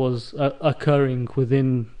wastewater that was occurring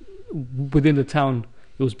within the town.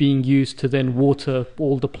 It was being used to then water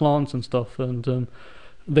all the plants and stuff, and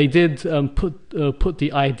they did put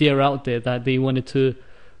the idea out there that they wanted to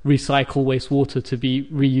recycle wastewater to be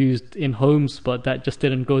reused in homes, but that just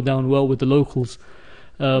didn't go down well with the locals.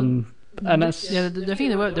 And that's I think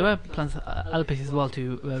there were plans other places as well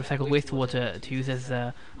to recycle wastewater to use as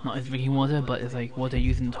not as drinking water, but as like water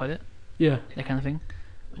used in the toilet, yeah. that kind of thing,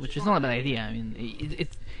 which is not a bad idea. I mean,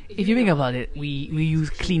 it's if you think about it, we use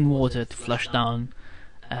clean water to flush down,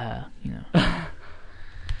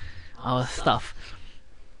 our stuff.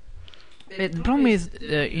 But the problem is,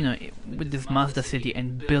 with this master city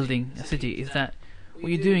and building a city, is that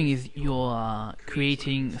what you're doing is you're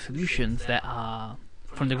creating solutions that are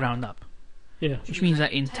from the ground up. Yeah. Which means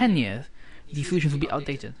that in 10 years, these solutions will be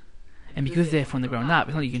outdated. And because they're from the ground up,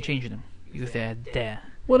 it's not like you can change them, because they're there.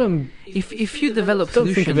 What If you develop don't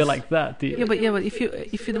solutions... think of it like that, do you? Yeah, but if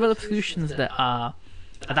you develop solutions that are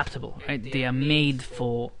adaptable, right? They are made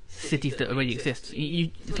for cities that already exist.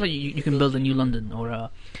 It's like you can build a new London or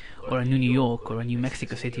a new New York or a new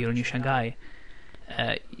Mexico City or a new Shanghai.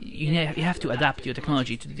 You have to adapt your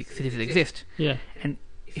technology to the cities that exist. Yeah. And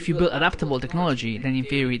if you build adaptable technology, then in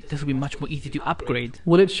theory this will be much more easy to upgrade.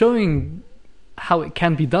 Well, it's showing how it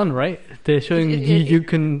can be done, right? They're showing you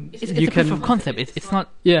can. It's you a can. proof of concept. It's not.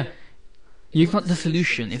 Yeah. It's not the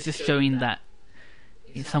solution. It's just showing that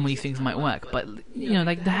some of these things might work. But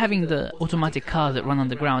like having the automatic cars that run on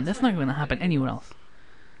the ground, that's not going to happen anywhere else.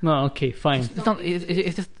 No. Okay. Fine. It's not.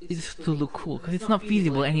 It's just to look cool because it's not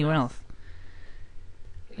feasible anywhere else.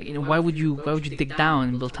 Like, why would you dig down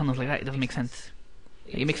and build tunnels like that? It doesn't make sense.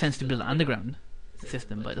 It makes sense to build an underground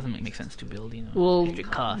system, but it doesn't make sense to build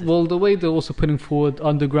electric cars. Well, the way they're also putting forward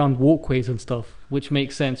underground walkways and stuff, which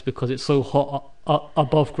makes sense because it's so hot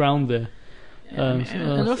above ground there.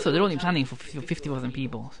 And also, they're only planning for 50,000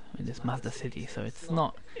 people in this Mazda city, so it's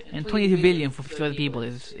not. And 22 billion for 50,000 people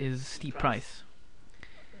is steep price.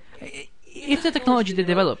 If the technology they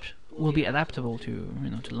develop will be adaptable to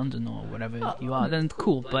to London or whatever you are, then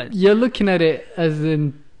cool. But you're looking at it as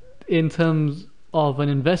in terms of an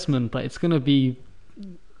investment, but it's going to be,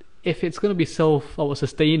 if it's going to be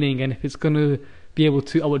self-sustaining and if it's going to be able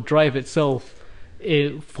to drive itself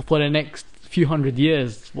for the next few hundred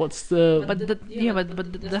years, what's the? But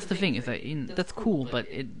that's the thing, is that that's cool, but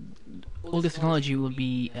all this technology will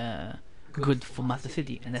be good for Mazda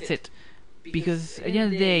City, and that's it. Because at the end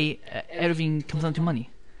of the day, everything comes down to money.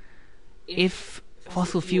 If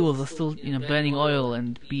fossil fuels are still burning oil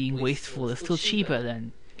and being wasteful, they're still cheaper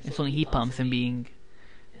than installing heat pumps and being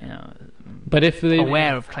but if they,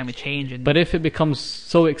 aware of climate change. But if it becomes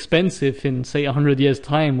so expensive in say 100 years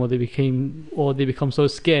time, or they become so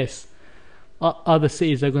scarce, other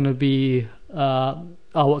cities are going to be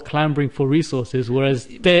clamoring for resources, whereas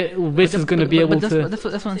this is going to be able to. That's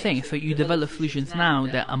what I'm saying. So you develop solutions now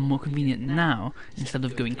that are more convenient now, instead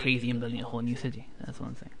of going crazy and building a whole new city. That's what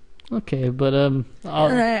I'm saying. Okay, but I'm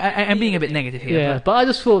being a bit negative here. Yeah, but I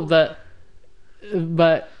just thought that.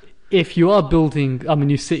 But if you are building a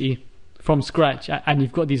new city from scratch and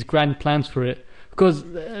you've got these grand plans for it, because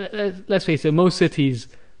let's face it, most cities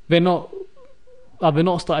they're not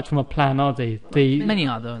started from a plan, are they? Many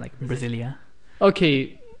are though, like Brasilia.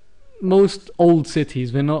 Okay, most old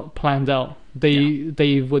cities they're not planned out.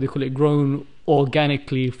 They've what they call it, grown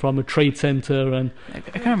organically from a trade center. And I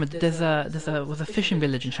can't remember. There was a fishing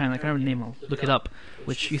village in China. I can't remember the name. I'll look it up.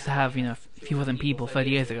 Which used to have a few thousand people 30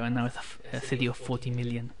 years ago, and now it's a city of 40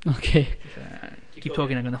 million. Okay. Keep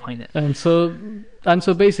talking. I'm gonna find it. And so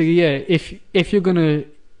basically, yeah. If you're gonna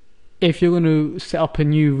set up a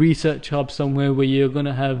new research hub somewhere where you're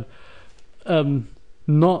gonna have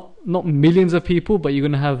not millions of people, but you're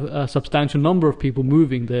gonna have a substantial number of people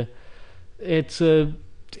moving there, it's a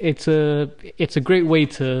great way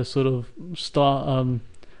to sort of start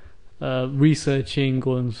researching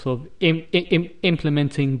or sort of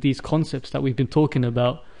implementing these concepts that we've been talking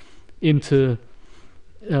about into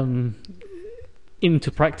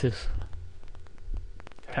practice.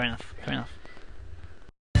 Fair enough.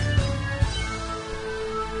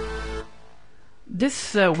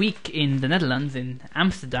 This week in the Netherlands, in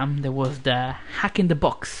Amsterdam, there was the Hack in the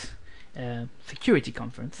Box security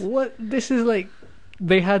conference. What? This is like,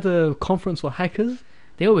 they had a conference for hackers?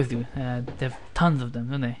 They always do. They have tons of them,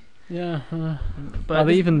 don't they? Yeah. But are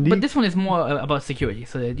they even but this one is more about security.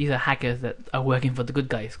 So these are hackers that are working for the good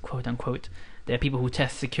guys, quote unquote. They're people who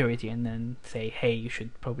test security and then say, hey, you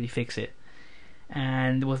should probably fix it.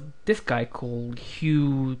 And there was this guy called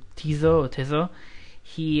Hugh Tezo.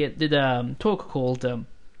 He did a talk called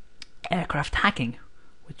Aircraft Hacking,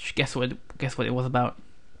 which guess what it was about?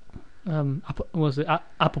 Was it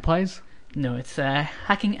apple pies? No, it's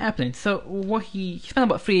hacking airplanes. So what he spent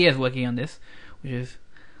about 3 years working on this, which is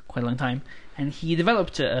quite a long time, and he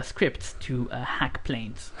developed a script to hack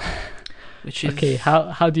planes. Which is okay.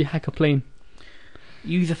 How do you hack a plane?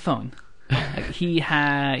 Use a phone. He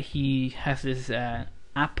has this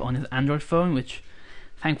app on his Android phone, which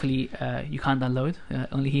thankfully you can't download.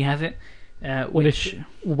 Only he has it. What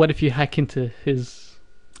if you hack into his?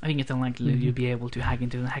 I think it's unlikely you'll be able to hack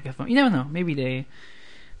into the hacker phone. You never know. Maybe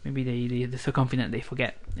they're so confident they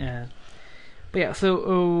forget. But yeah,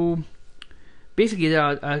 so basically there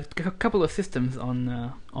are a couple of systems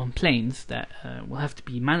on planes that will have to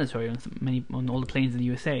be mandatory on all the planes in the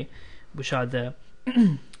USA, which are the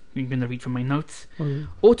I'm going to read from my notes.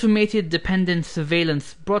 Automated Dependent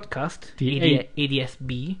Surveillance Broadcast,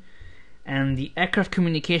 ADS-B, and the Aircraft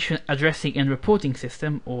Communication Addressing and Reporting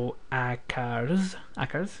System, or ACARS,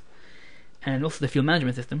 and also the Fuel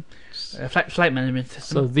Management System, Flight Management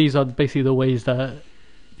System. So these are basically the ways that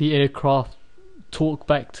the aircraft talk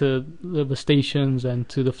back to the stations and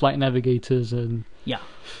to the flight navigators, and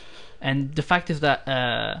And the fact is that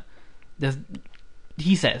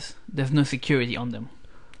he says there's no security on them,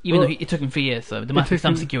 even though it took him 3 years, so there must be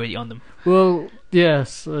some security on them. well,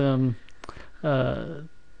 yes.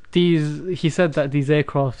 He said that these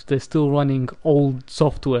aircraft, they're still running old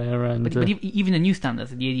software, and But even the new standards,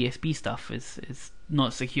 the ADSB stuff is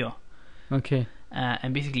not secure. okay.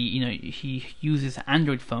 And basically, he uses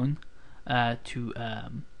Android phone to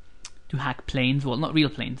hack planes. Well, not real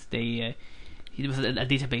planes. It was a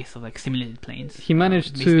database of like simulated planes. He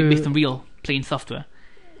managed based on real plane software,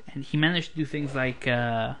 and he managed to do things like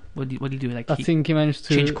what did he do? Like I think he managed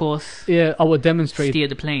to change course. Yeah, I would demonstrate. Steer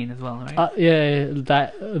the plane as well, right?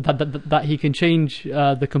 That he can change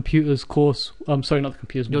the computer's course. I'm sorry, not the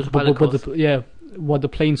computer's. The autopilot course. What the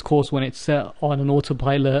plane's course when it's set on an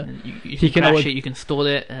autopilot. And you can crash it. You can stall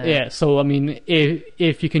it. So I mean,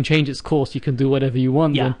 if you can change its course, you can do whatever you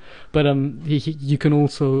want. Yeah. Then. But you can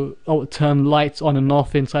also turn lights on and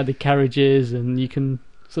off inside the carriages, and you can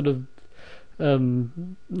sort of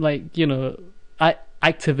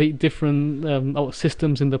activate different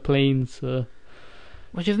systems in the planes.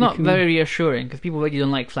 Which is not very reassuring, because people really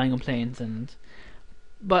don't like flying on planes.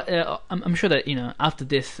 But I'm sure that after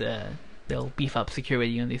this they'll beef up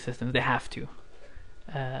security on these systems. They have to.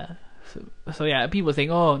 So yeah, people think,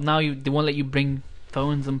 oh, now they won't let you bring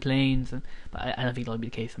phones on planes, but I don't think that'll be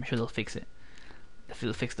the case. I'm sure they'll fix it.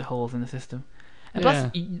 They'll fix the holes in the system. And plus,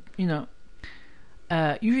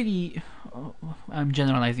 usually, I'm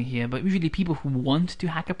generalizing here, but usually people who want to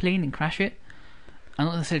hack a plane and crash it are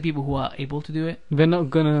not necessarily people who are able to do it. They're not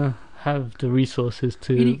gonna have the resources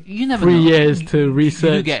to you never 3 know. years to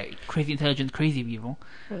research. You get crazy intelligent, crazy people.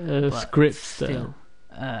 Scripts. Still.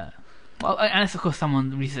 Well, unless of course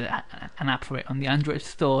someone releases an app for it on the Android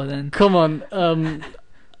store, then come on,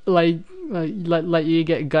 like you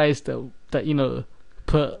get guys that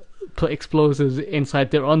put explosives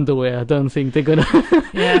inside their underwear. I don't think they're gonna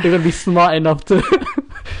they're gonna be smart enough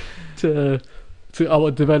to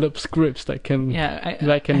develop scripts that can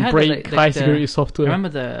break high security software. I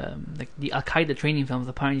remember the Al Qaeda training films.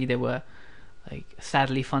 Apparently they were like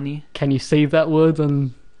sadly funny. Can you say that word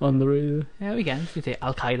on the radio? Yeah, we can. You say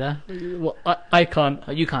Al Qaeda. Well, I can't.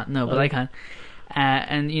 You can't. No, but I can.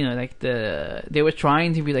 And they were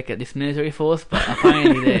trying to be like this military force, but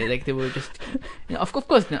apparently they were just of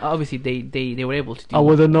course obviously they were able to do. I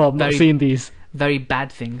wouldn't know. I've not seen these very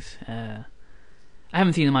bad things. I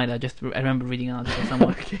haven't seen them either. I remember reading an article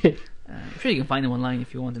somewhere. Okay. I'm sure you can find them online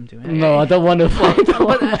if you want them to. No, I don't want to find them.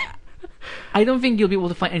 But I don't think you'll be able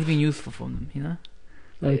to find anything useful from them.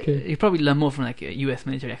 Okay. You probably learn more from like U.S.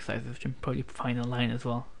 military exercises, which you can probably find online as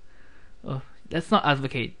well. Let's not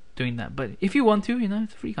advocate doing that, but if you want to,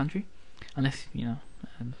 it's a free country, unless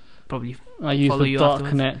probably I use follow the you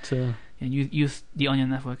darknet to use the Onion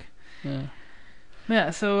network.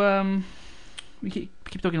 Yeah. So we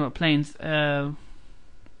keep talking about planes.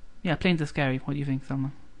 Planes are scary. What do you think,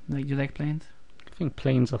 Salman? Do you like planes? I think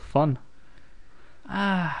planes are fun.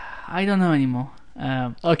 I don't know anymore.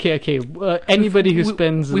 Okay. Anybody who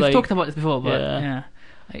spends we've talked about this before, but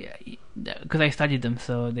because I studied them,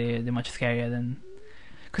 so they're much scarier than.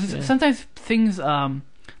 Because sometimes things and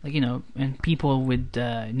people with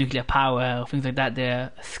nuclear power or things like that,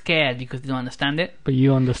 they're scared because they don't understand it. But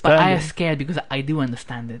you understand. But I am scared because I do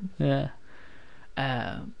understand it. Yeah.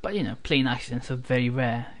 But plane accidents are very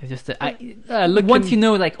rare. It's just that once you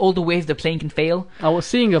know like all the ways the plane can fail. I was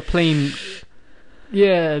seeing a plane.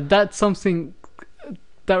 Yeah, that's something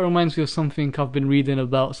that reminds me of something I've been reading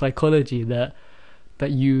about psychology, that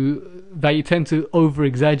you tend to over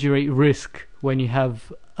exaggerate risk when you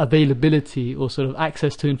have availability or sort of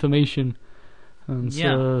access to information. And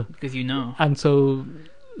because and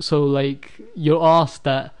so like you're asked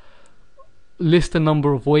that list a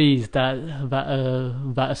number of ways that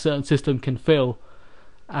a certain system can fail,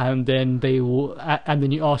 and then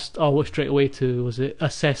you asked straight away to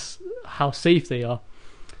assess how safe they are.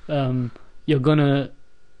 You're gonna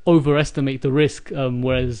overestimate the risk,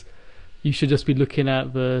 whereas you should just be looking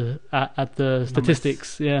at the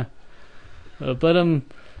statistics. Yeah. But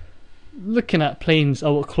looking at planes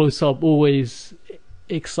close up always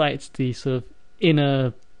excites the sort of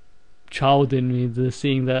inner child in me,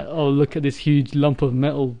 seeing that, look at this huge lump of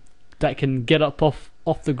metal that can get up off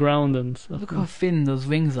the ground and stuff. Look how thin those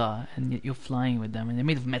wings are, and yet you're flying with them, and they're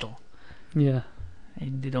made of metal. Yeah.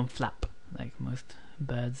 And they don't flap like most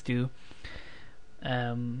birds do.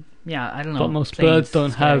 I don't know. But most birds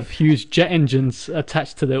don't have huge jet engines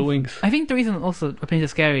attached to their wings. I think the reason also planes are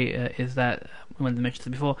scary is that, when I mentioned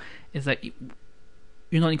it before, is that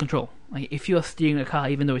you're not in control. Like if you're steering a car,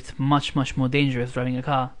 even though it's much more dangerous driving a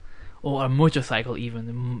car, or a motorcycle, even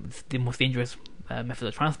the most dangerous method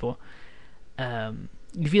of transport,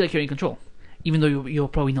 you feel like you're in control, even though you're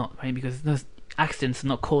probably not, right? Because those accidents are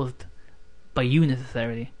not caused by you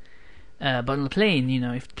necessarily. But on a plane,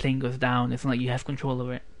 if the plane goes down, it's not like you have control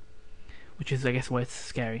over it, which is, I guess, why it's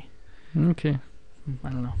scary. Okay. I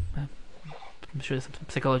don't know. I'm sure there's some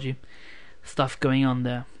psychology stuff going on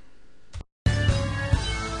there.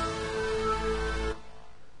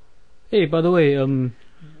 Hey, by the way,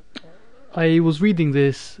 I was reading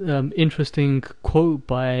this interesting quote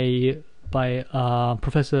by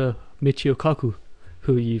Professor Michio Kaku,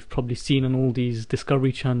 who you've probably seen on all these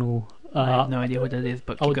Discovery Channel. I have no idea what that is,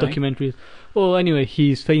 but keep going. Documentaries. Well, anyway,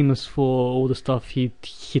 he's famous for all the stuff he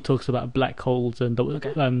talks about black holes and sort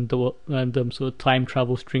of time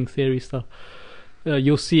travel, string theory stuff.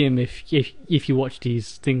 You'll see him if you watch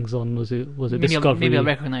these things on was it Discovery? Maybe I'll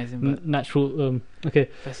recognize him. But natural. Okay.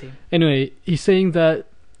 I see. Anyway, he's saying that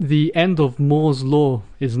the end of Moore's law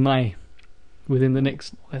is nigh within the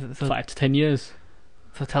next 5 to 10 years.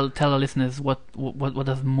 So tell our listeners what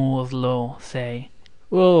does Moore's law say?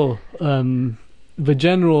 Well, the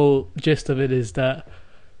general gist of it is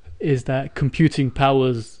that computing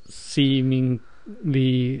powers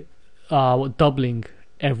seemingly are doubling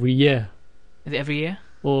every year. Is it every year?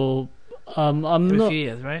 Or every few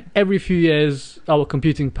years, right? Every few years, our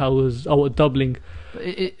computing powers are doubling.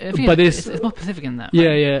 But it's more specific than that. Yeah,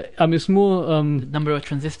 right? yeah. It's more the number of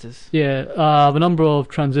transistors. Yeah, the number of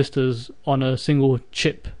transistors on a single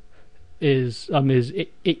chip is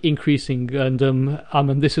increasing,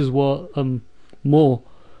 and this is what Moore,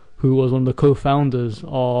 who was one of the co-founders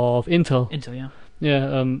of Intel. Intel, yeah.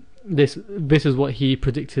 Yeah. This is what he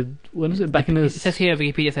predicted. When was it? Back in the... It says here,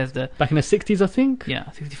 Wikipedia says back in the 60s, I think?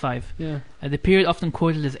 Yeah, 65. Yeah. The period often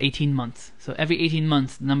quoted is 18 months. So every 18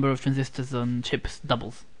 months, the number of transistors on chips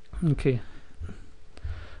doubles. Okay.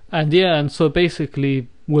 And so basically,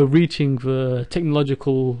 we're reaching the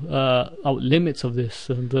technological limits of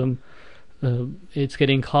this, and it's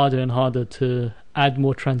getting harder and harder to add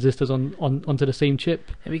more transistors onto the same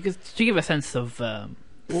chip. Yeah, because to give a sense of...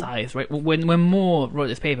 size, right? When Moore wrote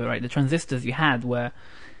this paper, right, the transistors you had were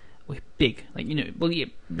big, like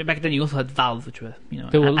back then you also had valves, which were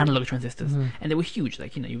analog transistors, and they were huge,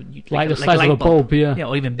 like like the size of a bulb, yeah,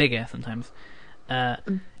 or even bigger sometimes.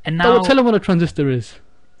 And now, tell them what a transistor is.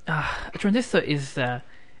 A transistor is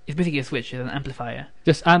basically a switch, it's an amplifier.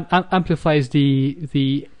 Just amplifies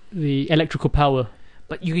the electrical power.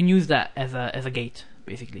 But you can use that as a gate,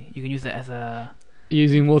 basically. You can use that as a...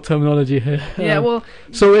 Using more terminology here. Yeah, well...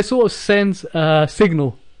 So it sort of sends a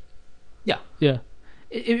signal. Yeah. Yeah.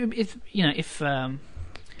 It's if...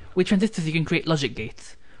 with transistors you can create logic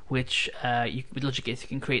gates, which with logic gates you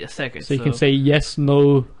can create a circuit. So you can say yes,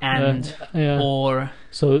 no... And, or...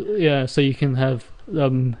 So, yeah, so you can have A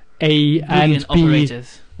and Boolean B...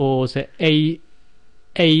 operators. Or say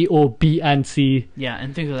A or B and C. Yeah,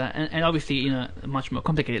 and things like that. And obviously, a much more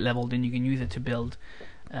complicated level, then you can use it to build...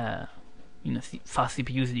 fast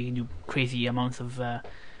CPUs that you can do crazy amounts of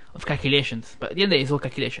calculations. But at the end of the day, it's all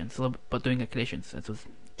calculations. It's all about doing calculations. That's what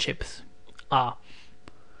chips are.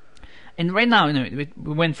 And right now, we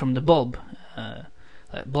went from the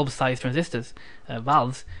bulb-sized transistors,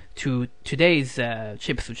 valves, to today's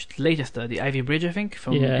chips, which is the latest, the Ivy Bridge, I think,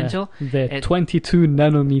 from Intel. They're 22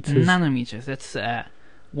 nanometers. Nanometers. That's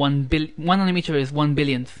 1 nanometer is 1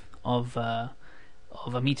 billionth of a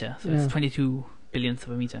meter. So it's 22 billionths of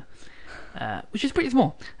a meter. Which is pretty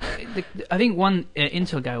small. I think one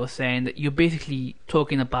Intel guy was saying that you're basically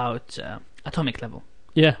talking about atomic level.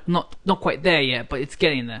 Yeah. Not quite there yet, but it's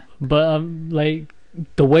getting there. But like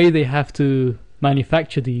the way they have to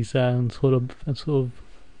manufacture these and sort of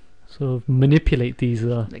manipulate these.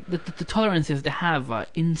 Like the tolerances they have are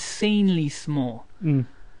insanely small.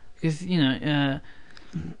 Because it's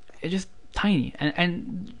just tiny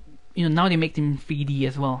and. Now they make them in 3D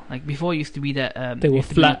as well. Like before, it used to be that they were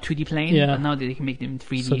flat 2D plane. Yeah. But now they can make them in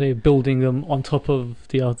 3D. So they're building them on top of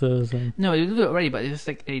the others. No, they do it already, but it's just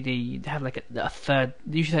like they have like a third.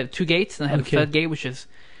 They usually have 2 gates, and they have a third gate, which is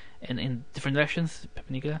in different directions,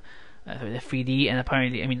 perpendicular. So they're 3D, and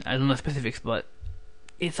apparently, I don't know the specifics, but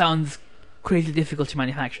it sounds crazy difficult to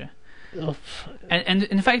manufacture. Oh. And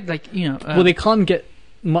in fact, well, they can't get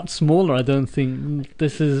much smaller, I don't think.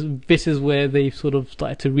 This is where they've sort of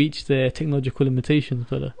started to reach their technological limitations.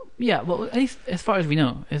 But yeah, well, at least as far as we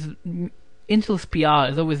know, Intel's PR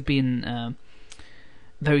has always been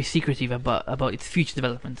very secretive about its future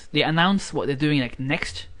development. They announce what they're doing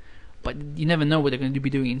next, but you never know what they're going to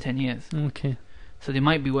be doing in 10 years. Okay. So they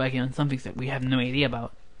might be working on some things that we have no idea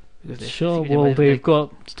about. because they're Sure. secretly Well, very they've big.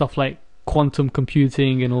 got stuff like quantum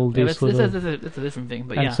computing and all Yeah, this that's a different thing,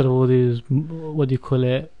 but and yeah, sort of all these, what do you call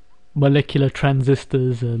it, molecular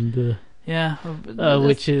transistors and yeah. But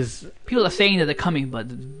which is, people are saying that they're coming, but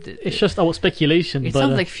it's just our speculation. it but,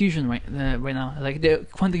 sounds like fusion right now. Like the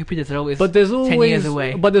quantum computers are always but there's 10 years always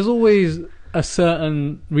away. but there's always a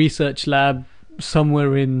certain research lab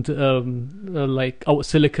somewhere in like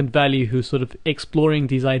Silicon Valley who's sort of exploring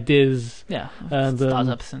these ideas. yeah, and,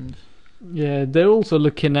 startups and Yeah, they're also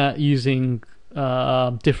looking at using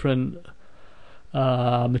different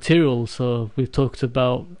materials. So we've talked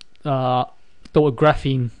about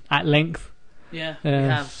graphene at length.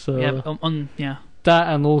 yeah, So we have yeah. that,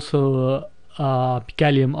 and also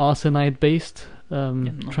gallium arsenide based Yeah,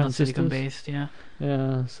 not transistors. silicon based, yeah.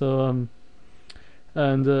 Yeah. So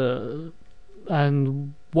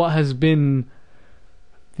and what has been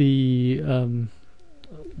the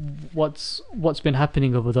what's been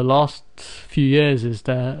happening over the last few years is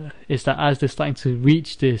that as they're starting to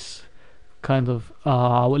reach this kind of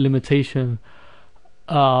limitation,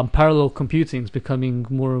 parallel computing is becoming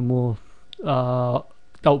more and more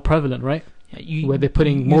prevalent, right? Yeah, Where they're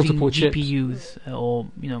putting using multiple chips. GPUs or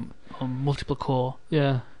multiple core,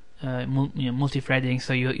 Yeah. multi-threading.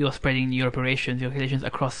 So you're spreading your operations, your calculations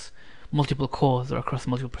across multiple cores or across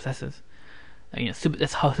multiple processors.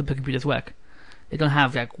 That's how supercomputers work. They don't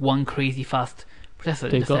have like one crazy fast processor. They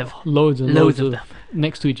They've just got have loads and loads loads of of them,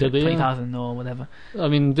 next to each other. Yeah. 20,000 or whatever. I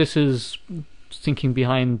mean, this is thinking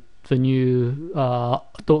behind the new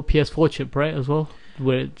PS4 chip, right? As well,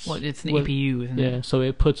 where it's Well, it's an where- APU, isn't it? Yeah, so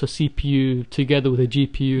it puts a CPU together with a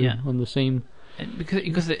GPU Yeah. on the same. And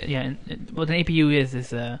what an APU is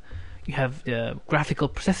you have the graphical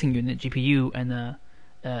processing unit GPU and a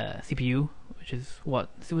CPU, which is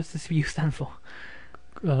what's the CPU stand for?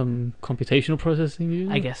 Computational processing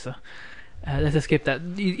unit. I guess so. Let's just skip that.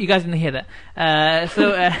 You guys didn't hear that.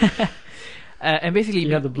 And basically,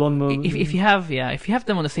 You have the blonde moment. if you have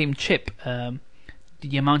them on the same chip,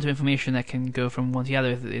 the amount of information that can go from one to the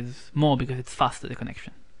other is more because it's faster, the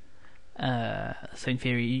connection. So in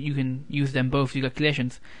theory, you can use them both to do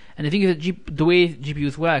calculations. And the thing is that the way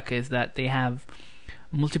GPUs work is that they have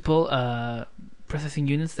multiple processing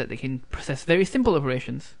units that they can process very simple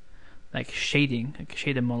operations, like shading, like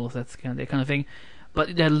shader models, that kind of thing.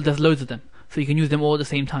 But there's loads of them, so you can use them all at the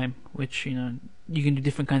same time, which you can do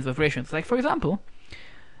different kinds of operations. Like for example,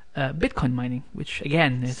 Bitcoin mining, which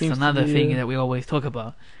again is Seems to another be, thing that we always talk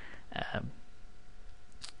about.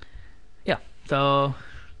 So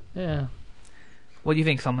Yeah. what do you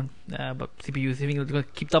think, Salman, about CPUs? Do you think they're going to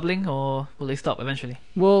keep doubling, or will they stop eventually?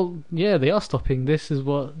 Well, yeah, they are stopping. This is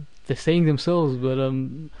what they're saying themselves, but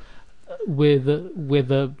with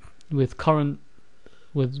the current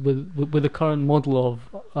model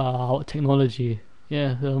of technology,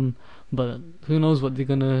 yeah. But who knows what they're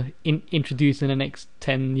gonna introduce in the next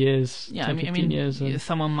 10 years, Yeah, 10, 15 years.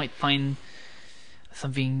 someone might find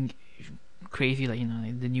something crazy, like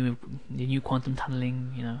like the new quantum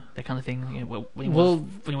tunneling, that kind of thing. When it was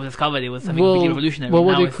discovered, it was something really revolutionary. Well,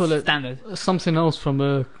 what now do you it's call it? standard. Something else from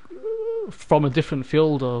a different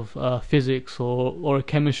field of physics or a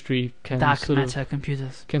chemistry can Dark sort matter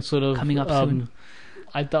computers of coming up soon.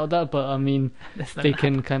 I doubt that, but I mean, That's not they gonna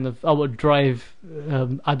can happen. kind of drive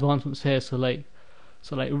advancements here. So like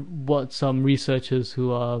what some researchers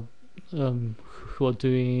who are doing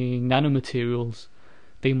nanomaterials,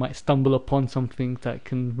 they might stumble upon something that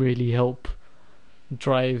can really help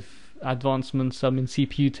drive advancements in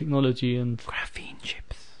CPU technology, and Graphene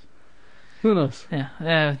chips. who knows?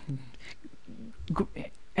 Yeah.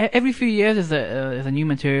 Every few years, there's a new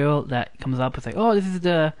material that comes up. It's like, oh, this is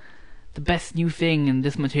the best new thing, and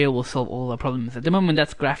this material will solve all our problems. At the moment,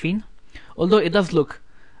 that's graphene, although it does look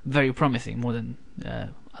very promising, more than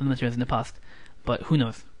other materials in the past. But who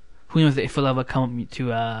knows? Who knows if it'll ever come to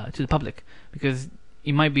the public? Because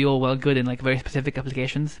it might be all well good in like very specific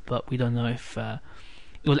applications, but we don't know if it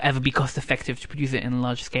will ever be cost effective to produce it in a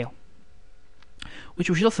large scale. Which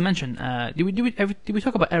we should also mention. Did we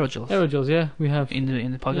talk about aerogels Aerogels, yeah, we have. in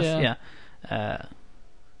the podcast? Yeah.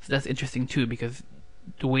 So that's interesting too, because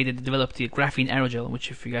the way that they developed the graphene aerogel, which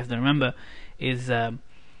if you guys don't remember, is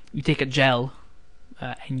you take a gel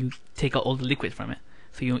and you take out all the liquid from it,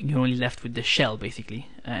 so you're only left with the shell basically,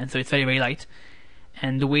 and so it's very, very light.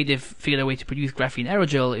 And the way they've figured out a way to produce graphene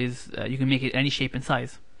aerogel is you can make it any shape and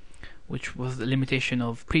size, which was the limitation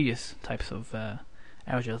of previous types of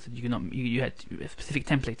aerogels, that you had specific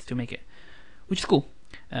templates to make it, which is cool.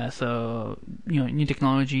 So new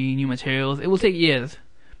technology, new materials. It will take years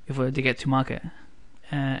before they get to market,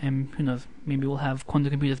 and who knows? Maybe we'll have quantum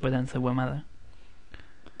computers by then, so it won't matter.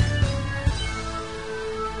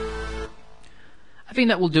 I think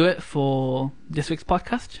that will do it for this week's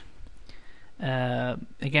podcast.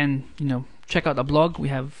 Again, check out the blog. We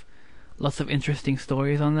have lots of interesting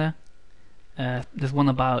stories on there. There's one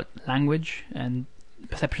about language and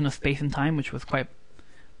perception of space and time, which was quite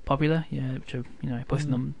popular. Yeah, which I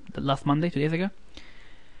posted on the last Monday, 2 days ago.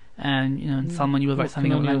 And Salman, you will write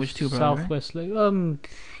something on language too, bro. Southwest, right? I'm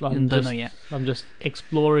don't just, know yet. I'm just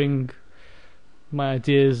exploring my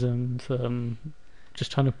ideas and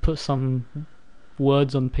just trying to put some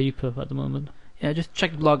words on paper at the moment. Yeah, just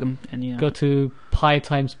check the blog and go to pi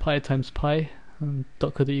times pi times pi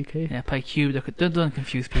 .co.uk. Yeah, PiCube. Don't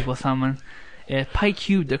confuse people, Salman. Yeah,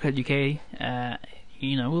 PiCube.co.uk.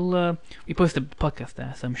 We post a podcast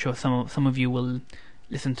there, so I'm sure some of you will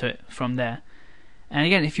listen to it from there. And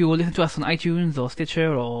again, if you will listen to us on iTunes or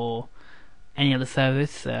Stitcher or any other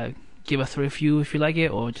service, give us a review if you like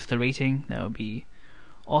it, or just a rating. That would be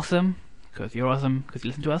awesome, because you're awesome because you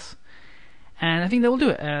listen to us. And I think that will do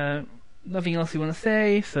it. Nothing else you want to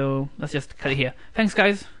say, so let's just cut it here. Thanks,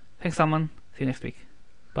 guys. Thanks, Salman. See you next week.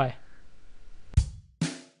 Bye.